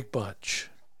was a big bunch,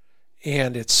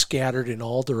 and it's scattered in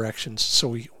all directions.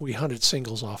 So we hunted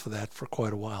singles off of that for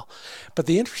quite a while. But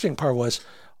the interesting part was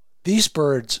these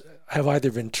birds have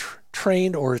either been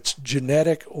trained, or it's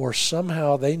genetic, or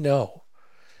somehow they know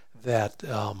that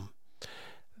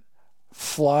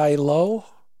fly low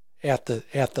at the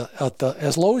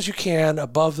as low as you can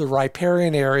above the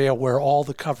riparian area where all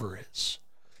the cover is.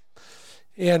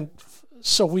 And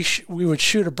so we would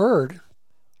shoot a bird,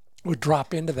 would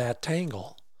drop into that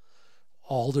tangle,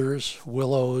 alders,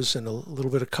 willows, and a little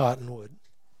bit of cottonwood.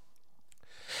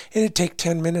 And it'd take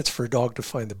 10 minutes for a dog to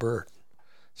find the bird.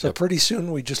 So pretty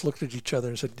soon we just looked at each other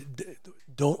and said,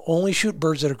 don't only shoot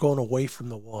birds that are going away from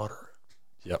the water.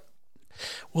 Yep.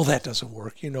 Well, that doesn't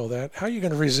work. You know that. How are you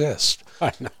going to resist?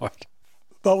 I know it.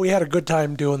 But we had a good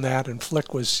time doing that, and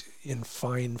Flick was in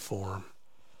fine form.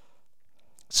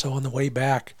 So on the way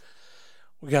back,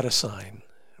 we got a sign.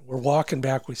 We're walking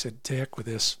back. We said, "To heck with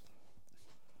this."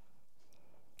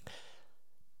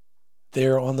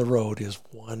 there on the road is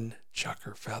one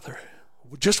chukar feather.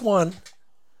 Just one.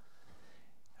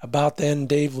 About then,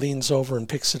 Dave leans over and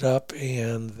picks it up,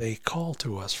 and they call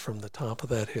to us from the top of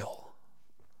that hill.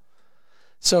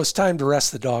 So it's time to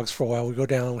rest the dogs for a while. We go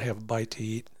down and have a bite to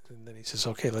eat, and then he says,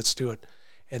 okay, let's do it.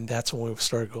 And that's when we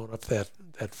started going up that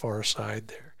far side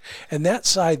there. And that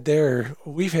side there,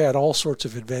 we've had all sorts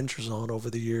of adventures on over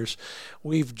the years.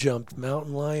 We've jumped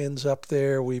mountain lions up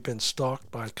there. We've been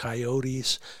stalked by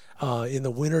coyotes. In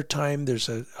the wintertime, there's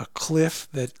a cliff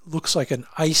that looks like an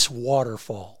ice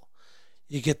waterfall.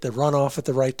 You get the runoff at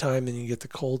the right time, and you get the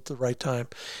cold at the right time.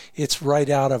 It's right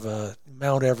out of a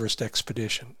Mount Everest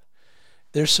expedition.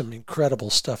 There's some incredible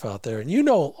stuff out there. And you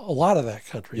know a lot of that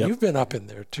country. Yep. You've been up in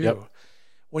there, too. Yep.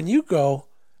 When you go,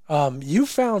 you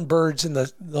found birds in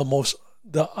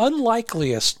the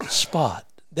unlikeliest spot,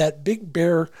 that Big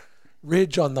Bear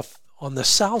Ridge on the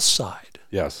south side.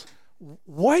 Yes.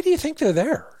 Why do you think they're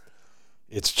there?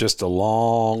 It's just a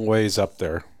long ways up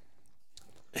there.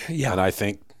 Yeah. And I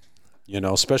think,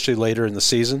 especially later in the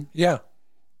season, Yeah.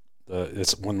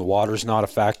 it's when the water's not a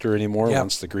factor anymore. Yeah.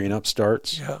 Once the green up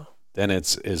starts, Yeah. then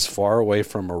it's as far away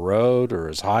from a road or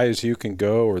as high as you can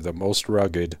go, or the most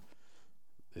rugged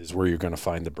is where you're going to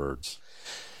find the birds.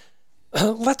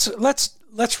 Let's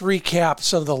recap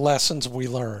some of the lessons we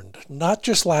learned, not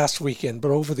just last weekend,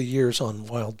 but over the years on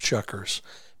wild chukars,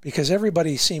 because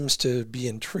everybody seems to be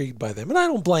intrigued by them, and I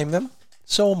don't blame them.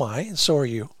 So am I, and so are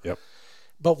you. Yep.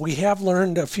 But we have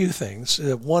learned a few things.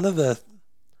 It's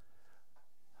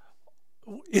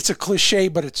a cliche,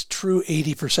 but it's true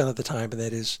 80% of the time, and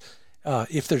that is,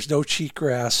 if there's no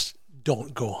cheatgrass,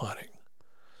 don't go hunting.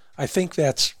 I think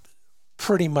that's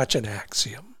pretty much an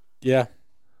axiom. Yeah.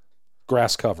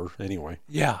 Grass cover, anyway.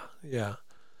 Yeah.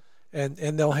 And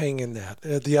they'll hang in that.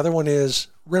 The other one is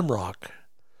rimrock.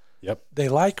 Yep. They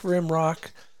like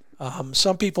rimrock.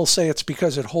 Some people say it's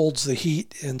because it holds the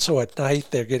heat, and so at night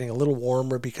they're getting a little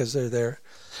warmer because they're there.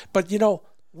 But,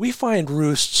 we find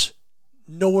roosts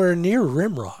nowhere near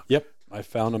rimrock. Yep. I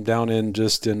found them down in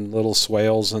little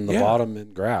swales in the bottom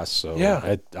in grass. So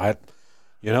Yeah. I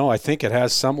think it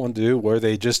has something to do where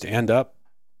they just end up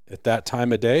at that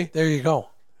time of day. There you go.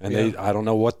 And I don't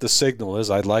know what the signal is.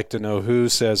 I'd like to know who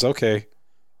says, okay,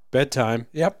 bedtime.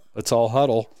 Yep. Let's all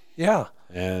huddle. Yeah.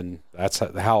 And that's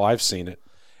how I've seen it.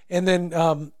 And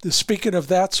then speaking of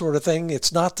that sort of thing,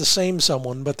 it's not the same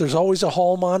someone, but there's always a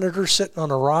hall monitor sitting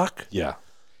on a rock. Yeah.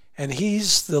 And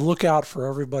he's the lookout for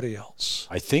everybody else.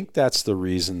 I think that's the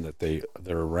reason that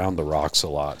they're around the rocks a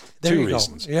lot. There Two you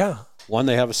reasons. go. Yeah. One,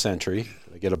 they have a sentry.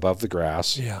 They get above the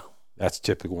grass. Yeah. That's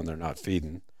typically when they're not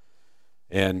feeding.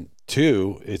 And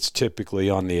two, it's typically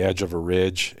on the edge of a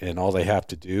ridge, and all they have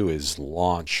to do is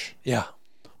launch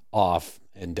off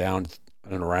and down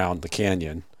and around the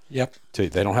canyon. Yep. They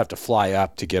don't have to fly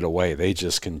up to get away. They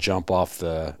just can jump off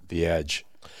the edge,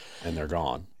 and they're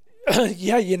gone.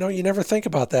 Yeah, you never think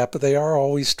about that, but they are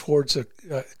always towards a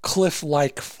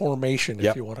cliff-like formation,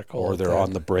 if you want to call it. Or they're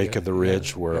on the break of the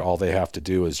ridge where all they have to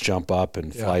do is jump up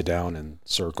and fly down and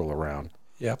circle around.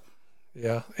 Yep.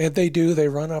 Yeah, and they do. They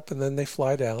run up and then they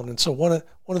fly down. And so one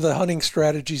of the hunting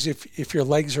strategies, if your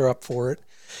legs are up for it,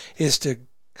 is to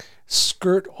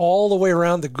skirt all the way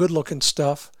around the good-looking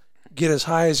stuff, get as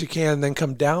high as you can, and then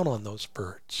come down on those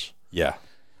birds. Yeah.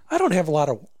 I don't have a lot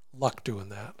of luck doing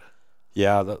that.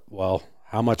 Yeah,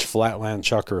 how much flatland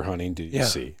chukar hunting do you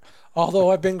see?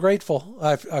 Although I've been grateful.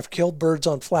 I've killed birds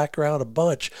on flat ground a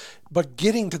bunch, but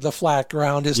getting to the flat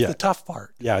ground is the tough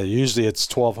part. Yeah, usually it's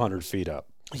 1,200 feet up.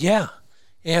 Yeah.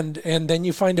 And then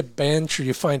you find a bench, or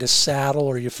you find a saddle,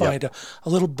 or you find a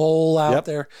little bowl out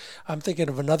there. I'm thinking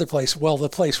of another place, the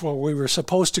place where we were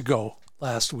supposed to go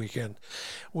last weekend,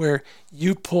 where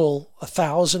you pull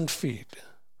 1,000 feet,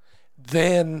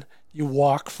 then you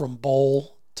walk from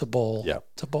bowl to bowl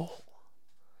to bowl.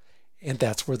 And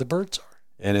that's where the birds are.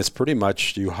 And it's pretty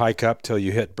much you hike up till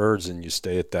you hit birds and you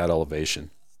stay at that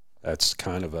elevation. That's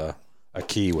kind of a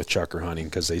key with chukar hunting,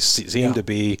 because they seem to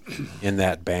be in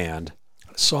that band.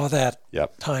 Saw that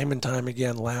time and time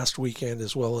again last weekend,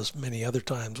 as well as many other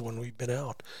times when we've been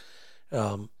out.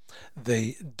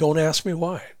 They don't ask me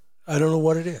why. I don't know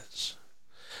what it is.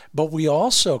 But we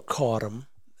also caught them.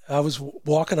 I was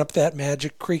walking up that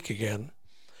Magic Creek again.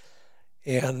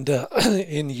 And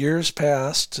in years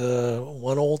past,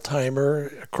 one old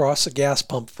timer across the gas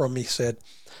pump from me said,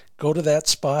 go to that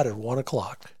spot at 1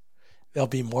 o'clock. They'll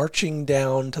be marching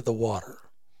down to the water.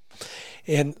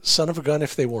 And son of a gun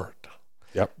if they weren't.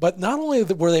 Yep. But not only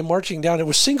were they marching down, it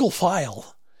was single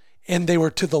file. And they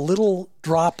were to the little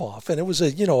drop off. And it was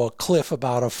a cliff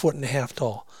about 1.5 feet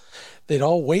tall. They'd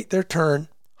all wait their turn,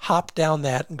 hop down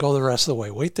that and go the rest of the way.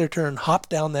 Wait their turn, hop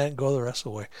down that and go the rest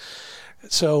of the way.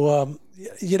 So,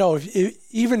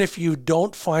 even if you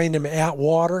don't find them at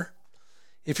water,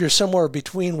 if you're somewhere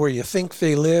between where you think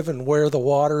they live and where the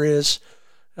water is,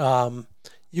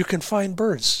 you can find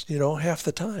birds, half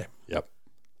the time. Yep.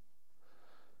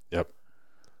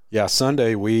 Yeah,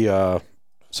 Sunday we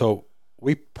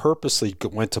purposely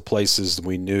went to places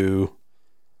we knew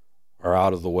are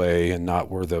out of the way and not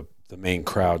where the main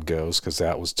crowd goes, because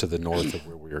that was to the north of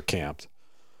where we were camped.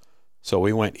 So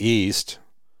we went east,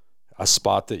 a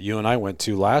spot that you and I went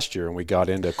to last year, and we got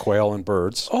into quail and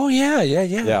birds. Oh, yeah.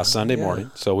 Yeah, Sunday morning.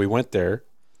 So we went there.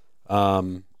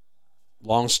 Long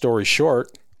story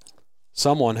short,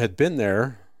 someone had been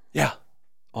there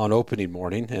on opening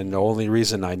morning, and the only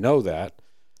reason I know that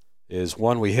is,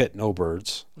 one, we hit no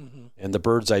birds, and the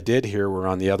birds I did hear were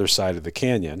on the other side of the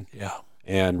canyon. Yeah.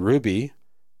 And Ruby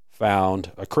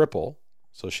found a cripple,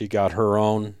 so she got her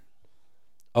own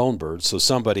bird. So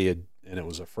somebody had, and it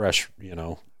was a fresh,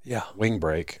 wing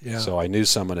break. Yeah. So I knew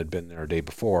someone had been there a day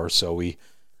before. So we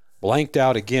blanked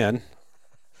out again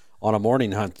on a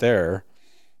morning hunt there.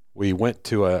 We went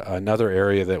to another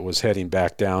area that was heading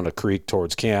back down a creek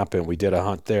towards camp, and we did a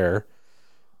hunt there.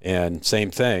 And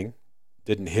same thing,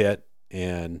 didn't hit.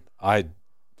 And I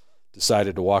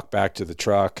decided to walk back to the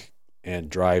truck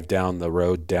and drive down the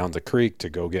road down the creek to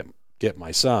go get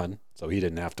my son, so he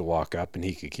didn't have to walk up and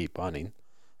he could keep hunting.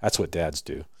 That's what dads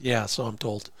do. Yeah, so I'm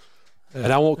told.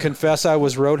 And I won't confess I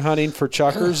was road hunting for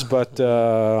chukars, but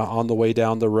on the way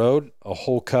down the road, a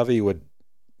whole covey had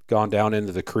gone down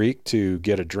into the creek to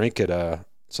get a drink at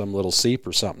some little seep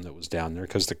or something that was down there,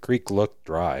 because the creek looked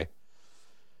dry.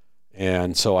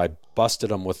 And so I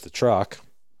busted them with the truck.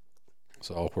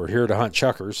 So we're here to hunt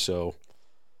chukars, so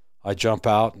I jump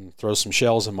out and throw some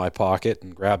shells in my pocket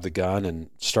and grab the gun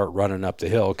and start running up the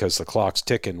hill, because the clock's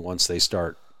ticking once they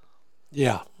start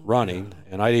running.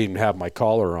 And I didn't even have my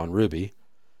collar on Ruby.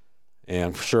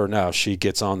 And sure enough, she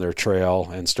gets on their trail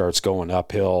and starts going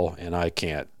uphill, and I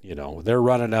can't, they're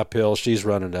running uphill, she's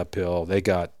running uphill.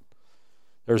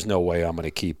 There's no way I'm going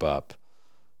to keep up.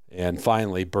 And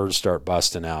finally, birds start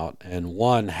busting out, and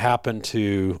one happened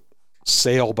to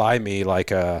sail by me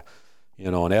like an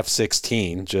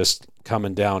F-16 just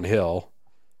coming downhill.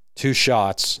 2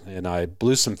 shots, and I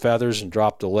blew some feathers and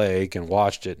dropped a leg and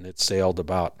watched it, and it sailed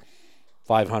about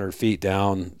 500 feet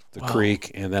down the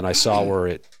creek, and then I saw where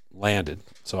it landed.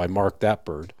 So I marked that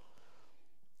bird.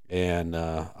 And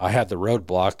I had the road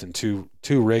blocked, and two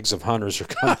rigs of hunters are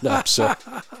coming up.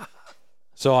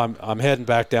 So I'm heading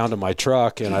back down to my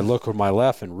truck, and I look to my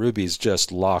left, and Ruby's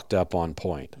just locked up on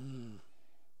point.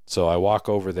 So I walk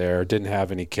over there, didn't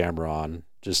have any camera on.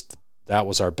 Just that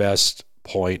was our best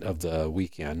point of the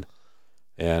weekend.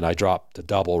 And I dropped the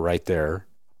double right there,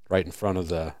 right in front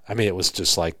of it was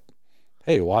just like,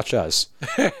 hey, watch us.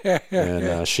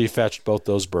 And she fetched both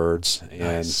those birds.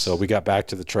 And so we got back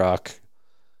to the truck,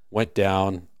 went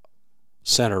down,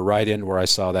 sent her right in where I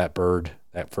saw that bird,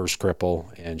 that first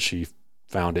cripple, and she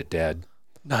found it dead.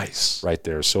 Nice. Right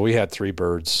there. So we had 3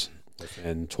 birds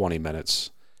within 20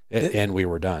 minutes. And we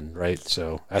were done, right?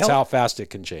 So that's how fast it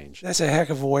can change. That's a heck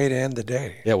of a way to end the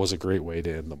day. Yeah, it was a great way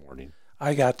to end the morning.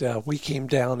 We came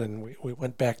down and we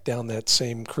went back down that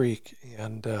same creek,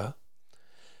 and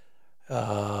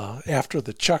after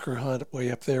the chukar hunt way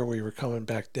up there, we were coming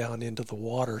back down into the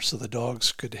water so the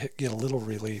dogs could get a little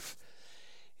relief.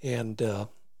 And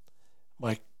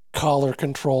my collar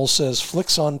control says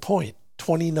flicks on point,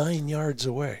 29 yards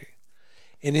away.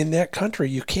 And in that country,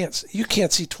 you can't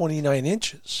see 29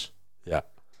 inches. Yeah.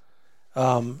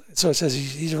 So it says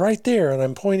he's right there, and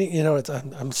I'm pointing.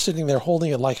 I'm sitting there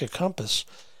holding it like a compass.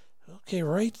 Okay,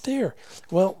 right there.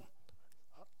 Well,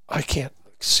 I can't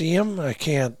see him. I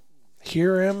can't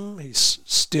hear him. He's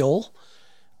still.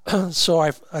 So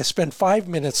I spent 5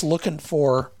 minutes looking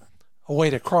for a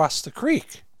way to cross the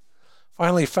creek.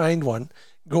 Finally, find one.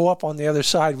 Go up on the other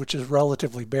side, which is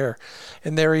relatively bare,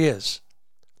 and there he is.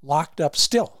 Locked up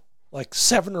still, like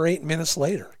 7 or 8 minutes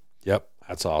later. Yep,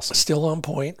 that's awesome. Still on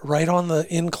point, right on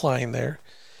the incline there.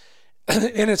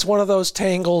 And it's one of those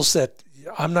tangles that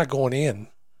I'm not going in.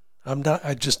 I'm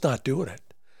just not doing it.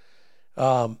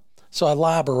 So I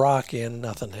lob a rock in,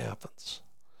 nothing happens.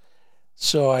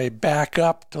 So I back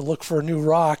up to look for a new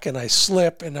rock, and I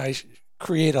slip, and I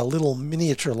create a little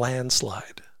miniature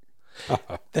landslide.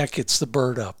 That gets the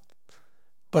bird up.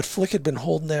 But Flick had been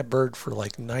holding that bird for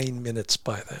like 9 minutes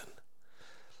by then.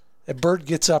 That bird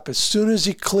gets up as soon as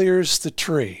he clears the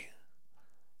tree.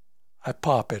 I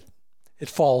pop it. It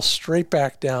falls straight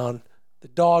back down. The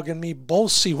dog and me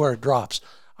both see where it drops.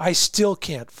 I still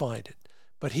can't find it.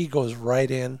 But he goes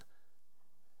right in,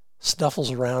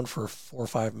 snuffles around for 4 or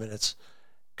 5 minutes,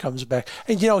 comes back.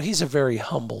 And, you know, he's a very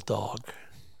humble dog.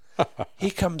 He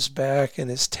comes back and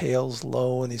his tail's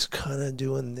low and he's kind of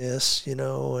doing this, you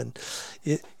know, and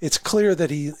it's clear that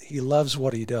he loves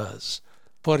what he does,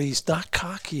 but he's not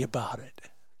cocky about it.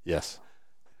 Yes.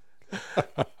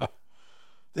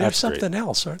 They're something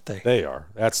else, aren't they? They are.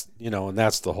 That's, you know, and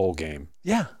that's the whole game.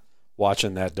 Yeah.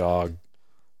 Watching that dog.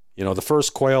 You know, the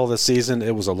first quail of the season,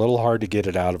 it was a little hard to get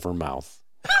it out of her mouth.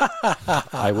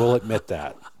 I will admit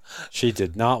that. She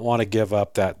did not want to give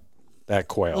up that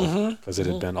quail because it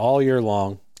had been all year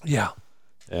long. Yeah.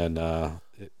 And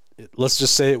let's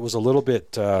just say it was a little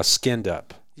bit skinned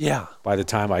up. Yeah. By the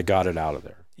time I got it out of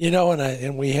there. You know,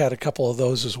 and we had a couple of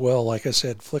those as well. Like I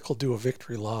said, Flick will do a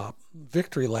victory lap.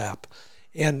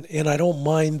 And I don't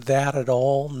mind that at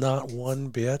all, not one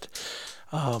bit.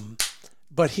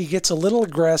 But he gets a little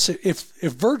aggressive.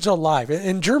 If birds are alive,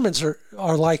 and Germans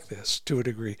are like this to a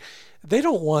degree, they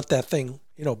don't want that thing,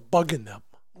 you know, bugging them.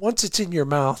 Once it's in your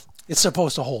mouth, it's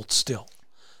supposed to hold still.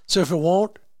 So if it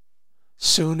won't,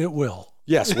 soon it will.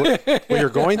 Yes, we are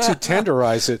going to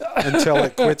tenderize it until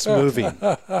it quits moving.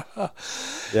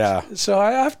 Yeah. So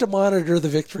I have to monitor the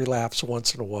victory laps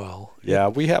once in a while. Yeah,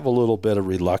 we have a little bit of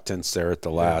reluctance there at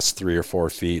the last 3 or 4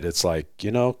 feet. It's like,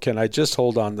 you know, can I just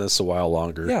hold on this a while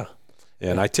longer? Yeah.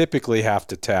 And I typically have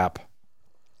to tap,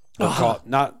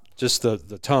 not just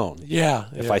the tone. Yeah.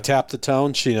 If I tap the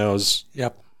tone, she knows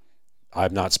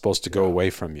I'm not supposed to go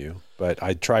away from you. But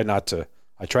I try to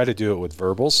do it with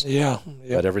verbals. Yeah.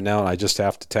 But every now and then I just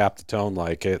have to tap the tone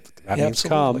like that means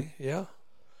come. Yeah.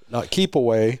 Not keep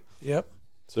away. Yep.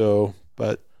 So,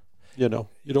 but, you know,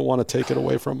 you don't want to take it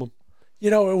away from them.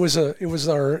 You know, it was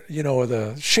our, you know,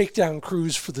 the shakedown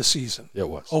cruise for the season. It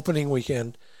was. Opening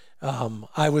weekend.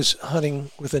 I was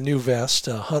hunting with a new vest,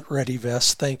 a Hunt Ready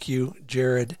vest. Thank you,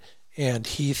 Jared and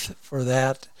Heath, for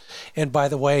that. And by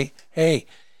the way, hey,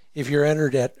 if you're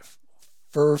entered at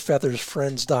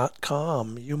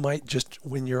furfeathersfriends.com, you might just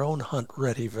win your own Hunt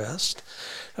Ready vest.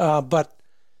 But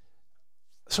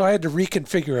so I had to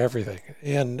reconfigure everything,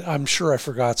 and I'm sure I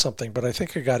forgot something, but I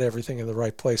think I got everything in the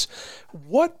right place.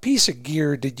 What piece of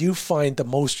gear did you find the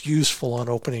most useful on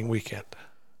opening weekend?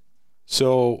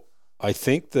 So I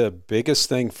think the biggest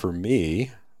thing for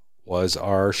me was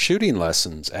our shooting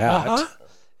lessons at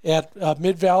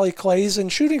Mid-Valley Clays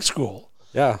and Shooting School.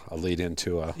 Yeah, a lead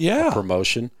into a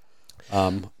promotion.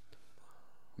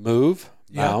 Move,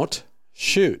 mount,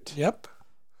 shoot. Yep.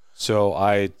 So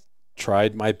I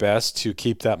tried my best to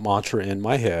keep that mantra in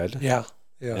my head. Yeah.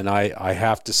 And I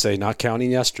have to say, not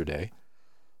counting yesterday,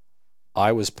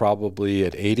 I was probably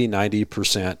at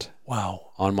 80-90%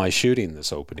 on my shooting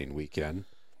this opening weekend.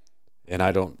 And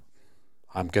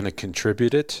I'm going to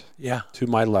contribute it to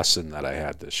my lesson that I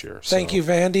had this year. Thank you,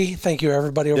 Vandy. Thank you,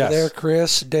 everybody over there.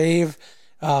 Chris, Dave.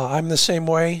 I'm the same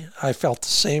way. I felt the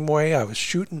same way. I was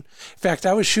shooting. In fact,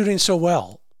 I was shooting so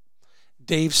well.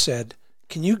 Dave said,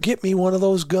 "Can you get me one of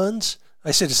those guns?" I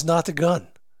said, "It's not the gun."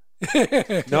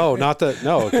 No,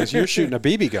 because you're shooting a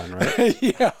BB gun, right?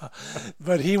 Yeah,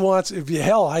 but he wants.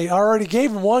 Hell, I already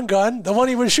gave him one gun, the one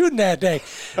he was shooting that day.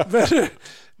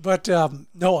 But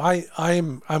no,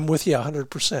 I'm with you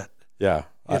 100%. Yeah,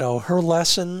 you know, her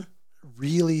lesson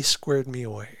really squared me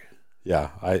away. Yeah,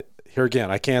 here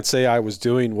again, I can't say I was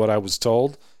doing what I was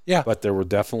told. Yeah, but there were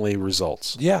definitely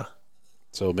results. Yeah,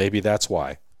 so maybe that's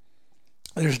why.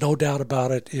 There's no doubt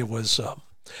about it. It was.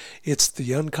 It's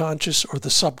the unconscious or the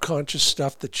subconscious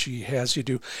stuff that she has you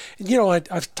do. And, you know,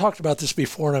 I've talked about this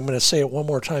before, and I'm going to say it one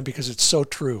more time because it's so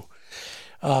true.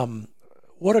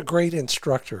 What a great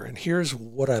instructor. And here's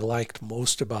what I liked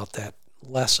most about that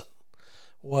lesson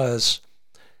was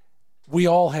we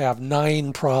all have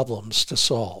 9 problems to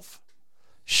solve.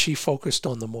 She focused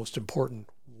on the most important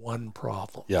one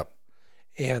problem. Yep.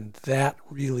 And that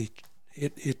really,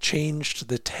 it changed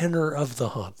the tenor of the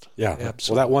hunt. Yeah.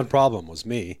 Absolutely. Well, that one problem was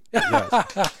me.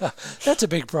 Yes. That's a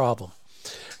big problem.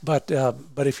 But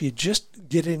if you just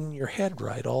get in your head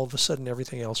right, all of a sudden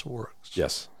everything else works.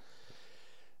 Yes.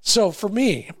 So for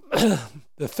me,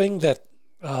 the thing that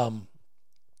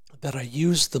I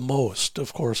used the most,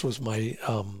 of course, was my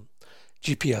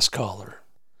GPS collar.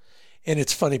 And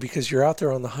it's funny because you're out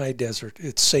there on the high desert.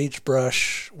 It's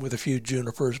sagebrush with a few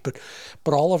junipers, but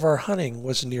all of our hunting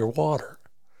was near water.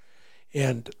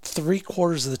 And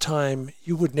 3/4 of the time,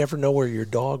 you would never know where your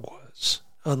dog was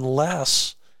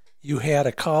unless you had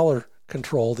a collar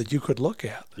control that you could look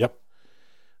at. Yep.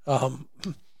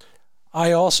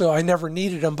 I never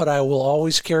needed them, but I will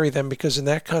always carry them because in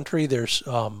that country there's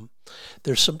some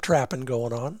trapping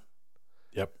going on.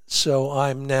 Yep. So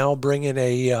I'm now bringing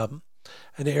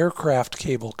an aircraft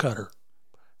cable cutter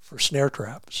for snare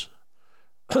traps.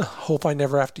 Hope I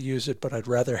never have to use it, but I'd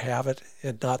rather have it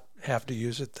and not have to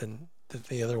use it than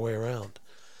the other way around.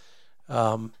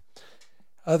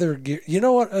 Other gear, you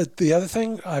know what? The other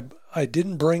thing, I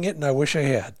didn't bring it, and I wish I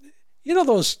had. You know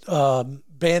those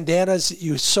bandanas that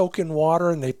you soak in water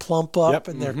and they plump up, Yep,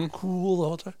 and they're cool the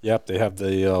whole time? Yep, they have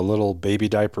the little baby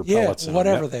diaper pellets in them.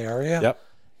 Whatever Yep. they are, yeah. Yep.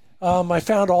 I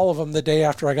found all of them the day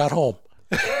after I got home.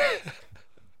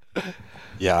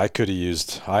 Yeah,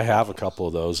 I have a couple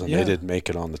of those, and Yeah. they didn't make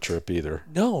it on the trip either.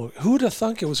 No, who'd have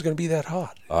thunk it was going to be that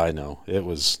hot? I know. It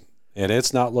was, and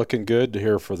it's not looking good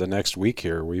here for the next week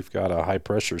here. We've got a high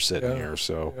pressure sitting here,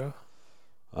 so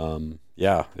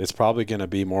Yeah. it's probably going to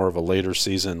be more of a later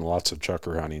season, lots of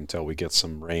chucker hunting until we get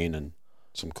some rain and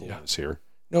some coolness here.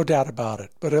 No doubt about it.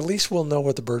 But at least we'll know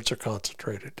where the birds are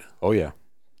concentrated. Oh, yeah.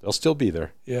 They'll still be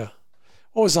there. Yeah.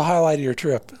 What was the highlight of your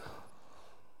trip?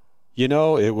 You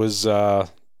know, it was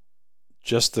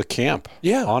just the camp,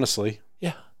 Yeah. honestly.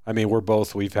 Yeah. I mean,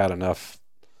 we've had enough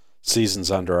seasons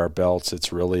under our belts.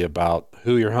 It's really about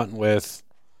who you're hunting with.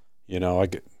 You know, I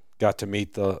got to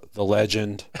meet the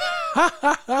legend,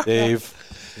 Dave,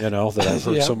 you know, that I've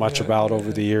heard so much about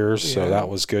over the years. So that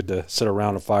was good to sit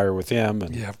around a fire with him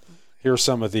and hear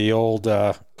some of the old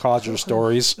codger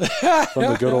stories from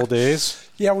the good old days.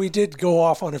 Yeah, we did go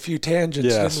off on a few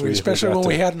tangents, Yes, didn't we? we Especially got when to-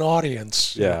 we had an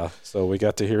audience. Yeah, so we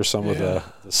got to hear some of the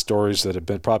stories that have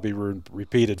been probably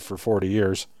repeated for 40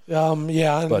 years.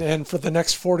 And for the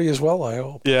next 40 as well, I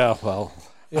hope. Yeah, well,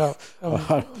 Yeah.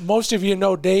 Most of you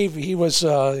know Dave.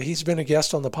 He's been a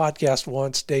guest on the podcast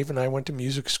once. Dave and I went to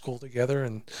music school together,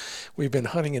 and we've been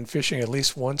hunting and fishing at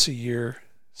least once a year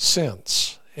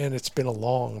since, and it's been a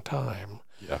long time.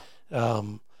 yeah.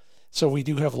 So we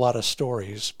do have a lot of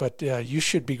stories, but you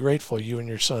should be grateful, you and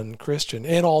your son Christian,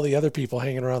 and all the other people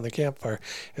hanging around the campfire.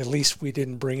 At least we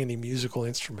didn't bring any musical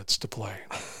instruments to play.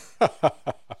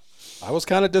 I was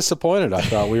kind of disappointed. I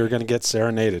thought we were going to get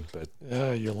serenaded, but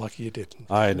You're lucky you didn't.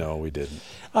 I know we didn't.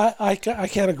 I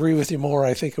can't agree with you more.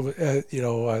 I think,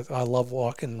 I love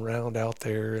walking around out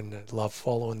there, and I love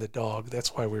following the dog.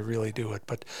 That's why we really do it.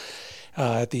 But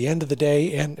at the end of the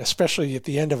day, and especially at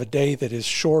the end of a day that is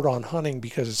short on hunting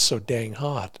because it's so dang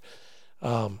hot,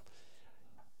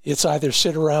 it's either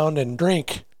sit around and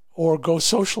drink or go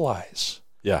socialize.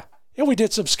 Yeah. And we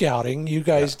did some scouting. You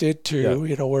guys did too. Yeah.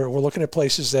 You know, we're looking at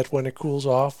places that when it cools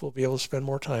off, we'll be able to spend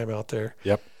more time out there.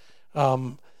 Yep.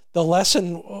 The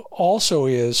lesson also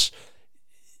is,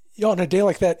 on a day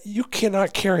like that, you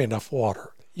cannot carry enough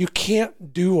water. You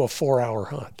can't do a 4-hour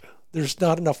hunt. There's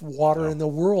not enough water in the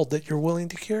world that you're willing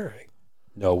to carry.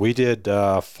 No, we did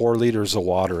 4 liters of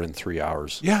water in 3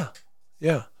 hours. Yeah.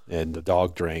 Yeah. And the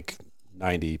dog drank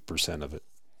 90% of it.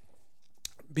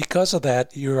 Because of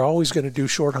that, you're always going to do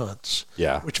short hunts.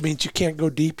 Yeah. Which means you can't go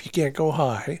deep, you can't go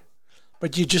high,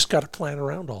 but you just got to plan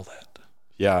around all that.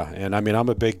 Yeah. And I mean, I'm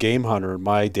a big game hunter.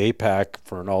 My day pack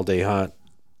for an all-day hunt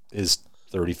is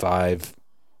 35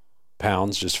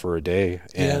 pounds just for a day.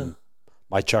 And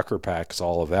my chucker pack is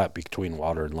all of that between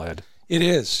water and lead. It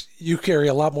is. You carry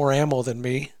a lot more ammo than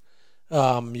me.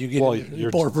 You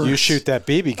get more birds. You shoot that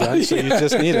BB gun, so you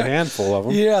just need a handful of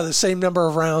them. Yeah, the same number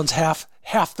of rounds, half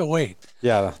the weight.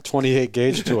 Yeah, 28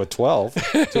 gauge to a 12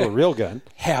 to a real gun.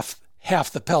 Half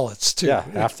the pellets too. Yeah,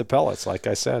 half the pellets, like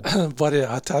I said. But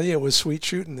I'll tell you, it was sweet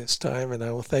shooting this time,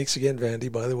 and thanks again,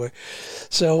 Vandy, by the way.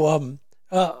 So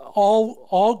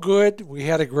all good. We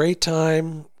had a great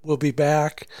time. We'll be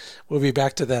back. We'll be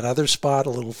back to that other spot a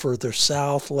little further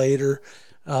south later.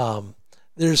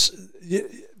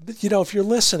 If you're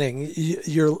listening,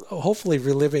 you're hopefully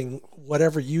reliving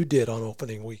whatever you did on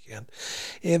opening weekend.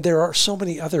 And there are so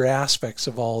many other aspects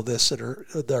of all this that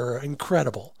are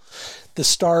incredible. The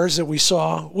stars that we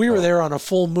saw, we were there on a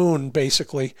full moon,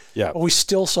 basically. Yeah. But we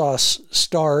still saw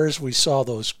stars. We saw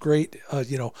those great,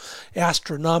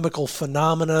 astronomical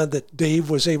phenomena that Dave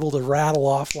was able to rattle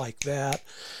off like that.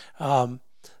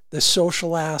 The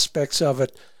social aspects of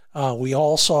it. We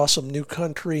all saw some new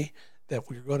country that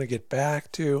we're going to get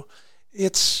back to.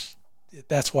 That's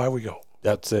why we go.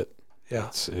 That's it. Yeah.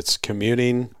 It's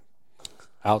communing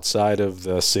outside of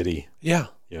the city. Yeah.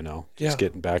 Just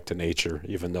getting back to nature,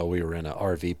 even though we were in an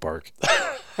RV park.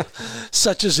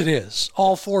 Such as it is.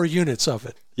 All 4 units of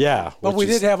it. Yeah. But we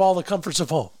did have all the comforts of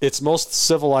home. It's most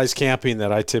civilized camping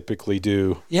that I typically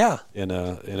do. Yeah. In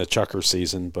a chucker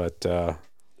season, but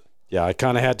I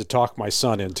kind of had to talk my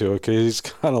son into it because he's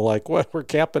kind of like, "What? We're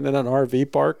camping in an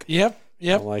RV park?" Yep.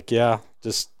 I'm like, "Yeah,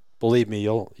 just believe me,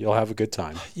 you'll have a good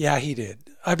time." Yeah, he did.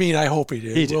 I mean, I hope he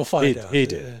did. We'll find out. He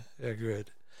did. Yeah,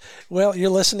 good. Well, you're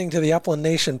listening to the Upland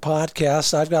Nation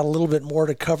podcast. I've got a little bit more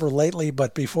to cover lately,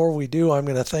 but before we do, I'm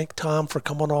going to thank Tom for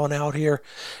coming on out here.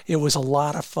 It was a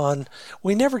lot of fun.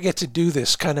 We never get to do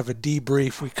this kind of a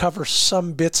debrief. We cover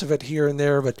some bits of it here and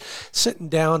there, but sitting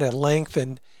down at length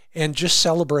and just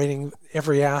celebrating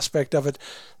every aspect of it.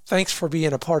 Thanks for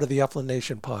being a part of the Upland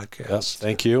Nation podcast. Yes,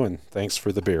 thank you, and thanks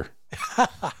for the beer. A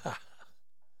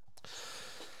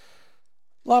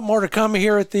lot more to come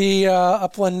here at the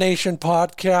Upland Nation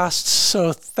podcast,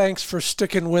 so thanks for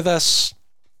sticking with us.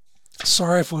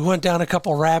 Sorry if we went down a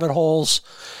couple rabbit holes.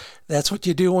 That's what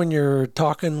you do when you're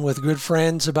talking with good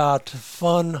friends about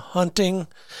fun hunting,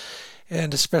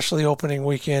 and especially opening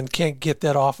weekend. Can't get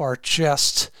that off our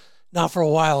chest, not for a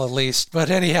while at least.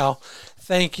 But anyhow,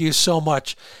 thank you so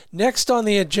much. Next on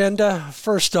the agenda,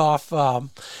 first off,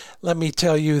 let me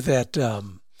tell you that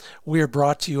we are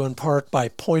brought to you in part by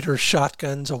Pointer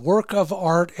Shotguns, a work of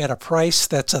art at a price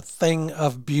that's a thing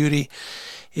of beauty.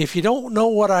 If you don't know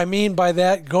what I mean by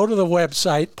that, go to the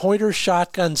website,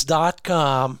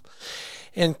 pointershotguns.com,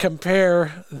 and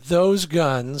compare those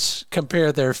guns,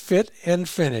 compare their fit and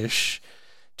finish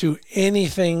to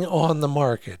anything on the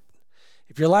market.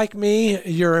 If you're like me,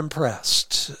 you're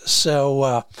impressed.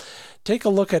 So take a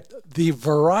look at the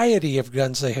variety of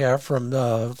guns they have, from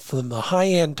the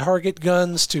high-end target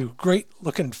guns to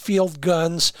great-looking field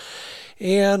guns,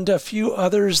 and a few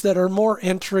others that are more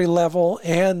entry-level,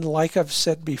 and like I've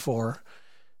said before,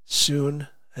 soon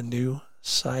a new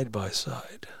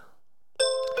side-by-side.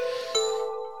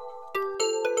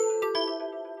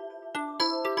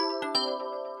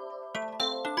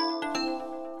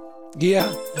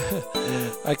 Yeah,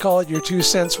 I call it your 2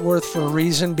 cents worth for a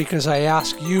reason, because I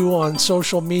ask you on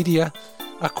social media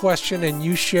a question and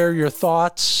you share your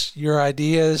thoughts, your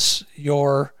ideas,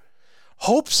 your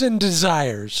hopes and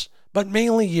desires, but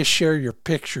mainly you share your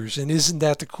pictures, and isn't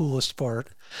that the coolest part?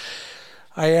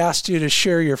 I asked you to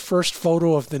share your first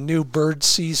photo of the new bird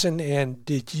season, and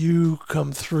did you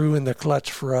come through in the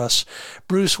clutch for us?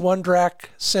 Bruce Wondrak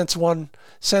sent one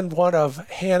of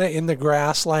Hannah in the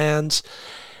Grasslands.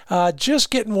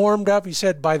 Just getting warmed up. He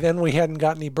said by then we hadn't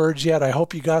got any birds yet. I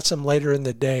hope you got some later in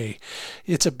the day.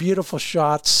 It's a beautiful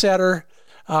shot. Setter,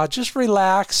 just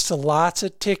relaxed, lots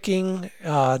of ticking,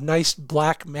 nice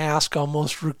black mask,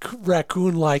 almost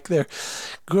raccoon-like there.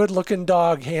 Good-looking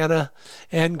dog, Hannah,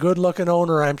 and good-looking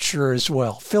owner, I'm sure, as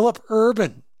well. Philip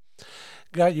Urban,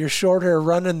 got your short hair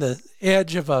running the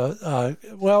edge of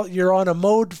you're on a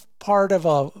mowed part of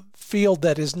a field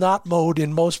that is not mowed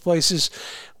in most places,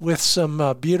 with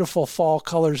some beautiful fall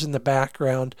colors in the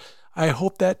background. I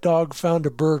hope that dog found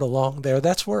a bird along there.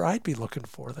 That's where I'd be looking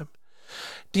for them.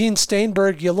 Dean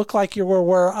Steinberg, you look like you were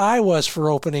where I was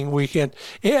for opening weekend.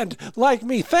 And like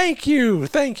me, thank you.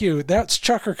 That's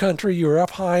Chucker Country. You were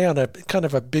up high on a kind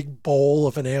of a big bowl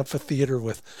of an amphitheater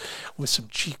with some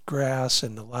cheatgrass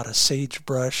and a lot of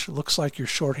sagebrush. Looks like your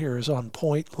short hair is on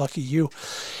point. Lucky you.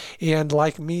 And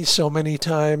like me so many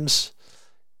times,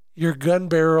 your gun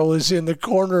barrel is in the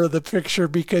corner of the picture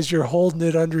because you're holding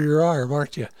it under your arm,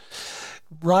 aren't you?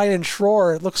 Ryan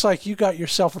Schroer, it looks like you got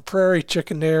yourself a prairie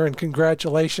chicken there, and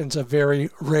congratulations, a very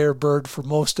rare bird for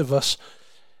most of us.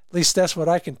 At least that's what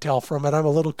I can tell from it. I'm a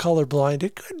little colorblind.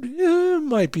 It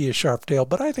might be a sharp-tail,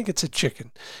 but I think it's a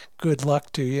chicken. Good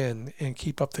luck to you, and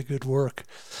keep up the good work.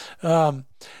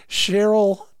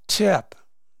 Cheryl Tipp,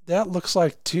 that looks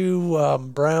like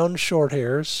 2 brown short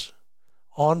hairs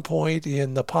on point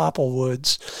in the popple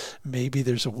woods. Maybe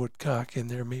there's a woodcock in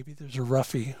there. Maybe there's a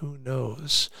roughie. Who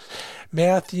knows?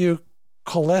 Matthew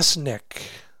Kolesnik.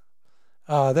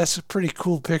 That's a pretty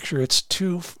cool picture. It's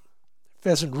 2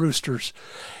 pheasant roosters,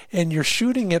 and you're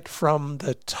shooting it from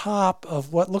the top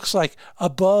of what looks like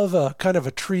above a kind of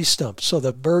a tree stump. So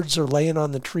the birds are laying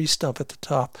on the tree stump at the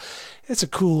top. It's a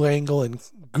cool angle, and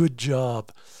good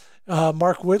job.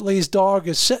 Mark Whitley's dog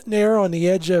is sitting there on the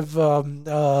edge of,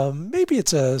 maybe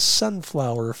it's a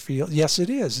sunflower field. Yes, it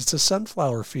is. It's a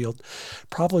sunflower field.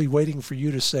 Probably waiting for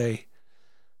you to say,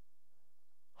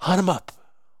 hunt him up.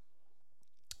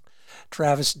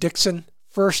 Travis Dixon,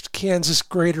 first Kansas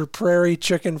Greater Prairie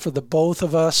chicken for the both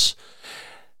of us.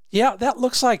 Yeah, that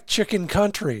looks like chicken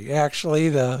country, actually.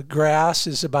 The grass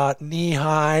is about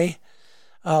knee-high.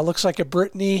 Looks like a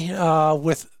Brittany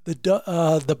with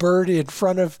the bird in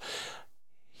front of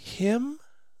him.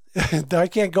 I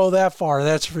can't go that far,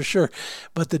 that's for sure.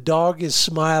 But the dog is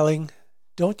smiling.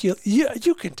 Don't you?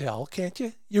 You can tell, can't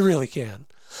you? You really can.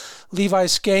 Levi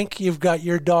Skank, you've got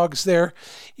your dogs there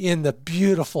in the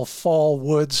beautiful fall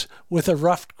woods with a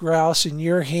ruffed grouse in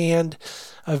your hand.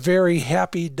 A very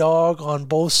happy dog on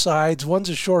both sides. One's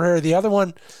a short hair. The other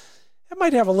one, it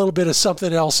might have a little bit of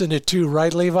something else in it too,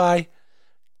 right, Levi?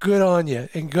 good on you,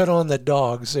 and good on the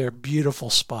dogs. They're a beautiful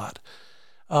spot.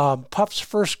 Pup's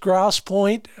first grouse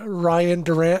point, Ryan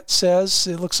Durant says.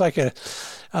 It looks like a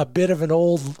bit of an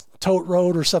old tote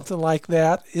road or something like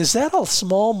that. Is that a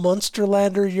small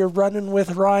Munsterlander you're running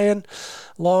with, Ryan?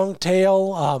 Long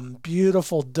tail,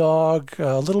 beautiful dog,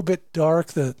 a little bit dark.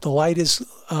 The light is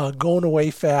going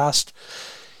away fast,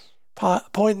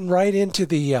 pointing right into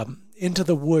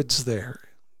the woods there.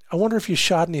 I wonder if you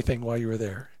shot anything while you were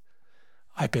there.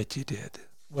 I bet you did.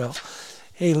 Well,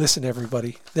 hey, listen,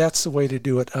 everybody, that's the way to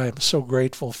do it. I am so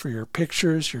grateful for your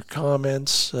pictures, your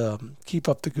comments. Keep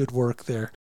up the good work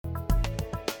there.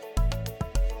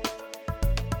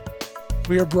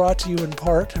 We are brought to you in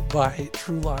part by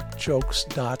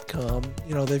TrueLockChokes.com.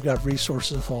 You know, they've got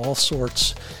resources of all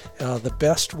sorts. The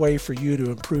best way for you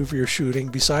to improve your shooting,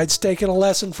 besides taking a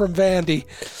lesson from Vandy,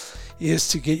 is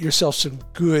to get yourself some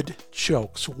good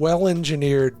chokes,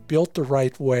 well-engineered, built the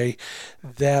right way.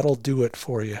 That'll do it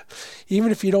for you.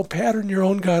 Even if you don't pattern your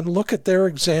own gun, look at their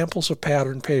examples of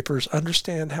pattern papers,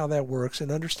 understand how that works,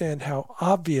 and understand how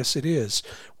obvious it is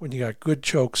when you got good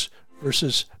chokes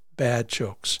versus bad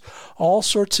chokes. All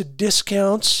sorts of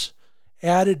discounts,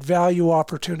 added value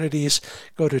opportunities.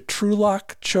 Go to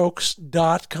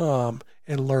TrueLockChokes.com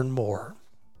and learn more.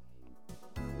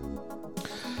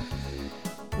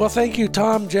 Well, thank you,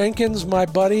 Tom Jenkins, my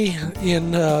buddy,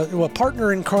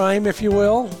 partner in crime, if you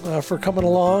will, for coming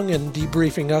along and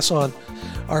debriefing us on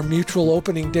our mutual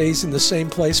opening days in the same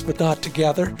place but not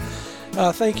together.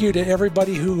 Thank you to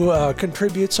everybody who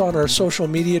contributes on our social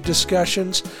media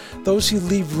discussions, those who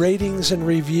leave ratings and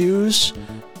reviews.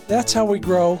 That's how we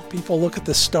grow. People look at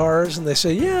the stars and they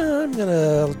say, yeah, I'm going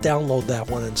to download that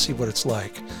one and see what it's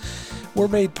like. We're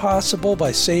made possible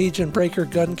by Sage and Breaker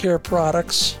Gun Care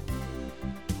products,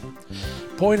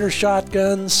 Pointer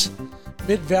Shotguns,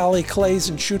 Mid-Valley Clays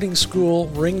and Shooting School,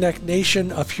 Ringneck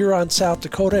Nation of Huron, South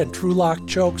Dakota, and True Lock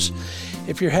Chokes.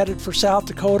 If you're headed for South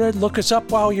Dakota, look us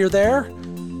up while you're there,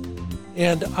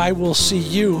 and I will see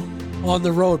you on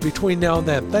the road between now and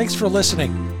then. Thanks for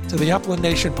listening to the Upland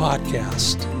Nation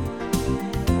Podcast.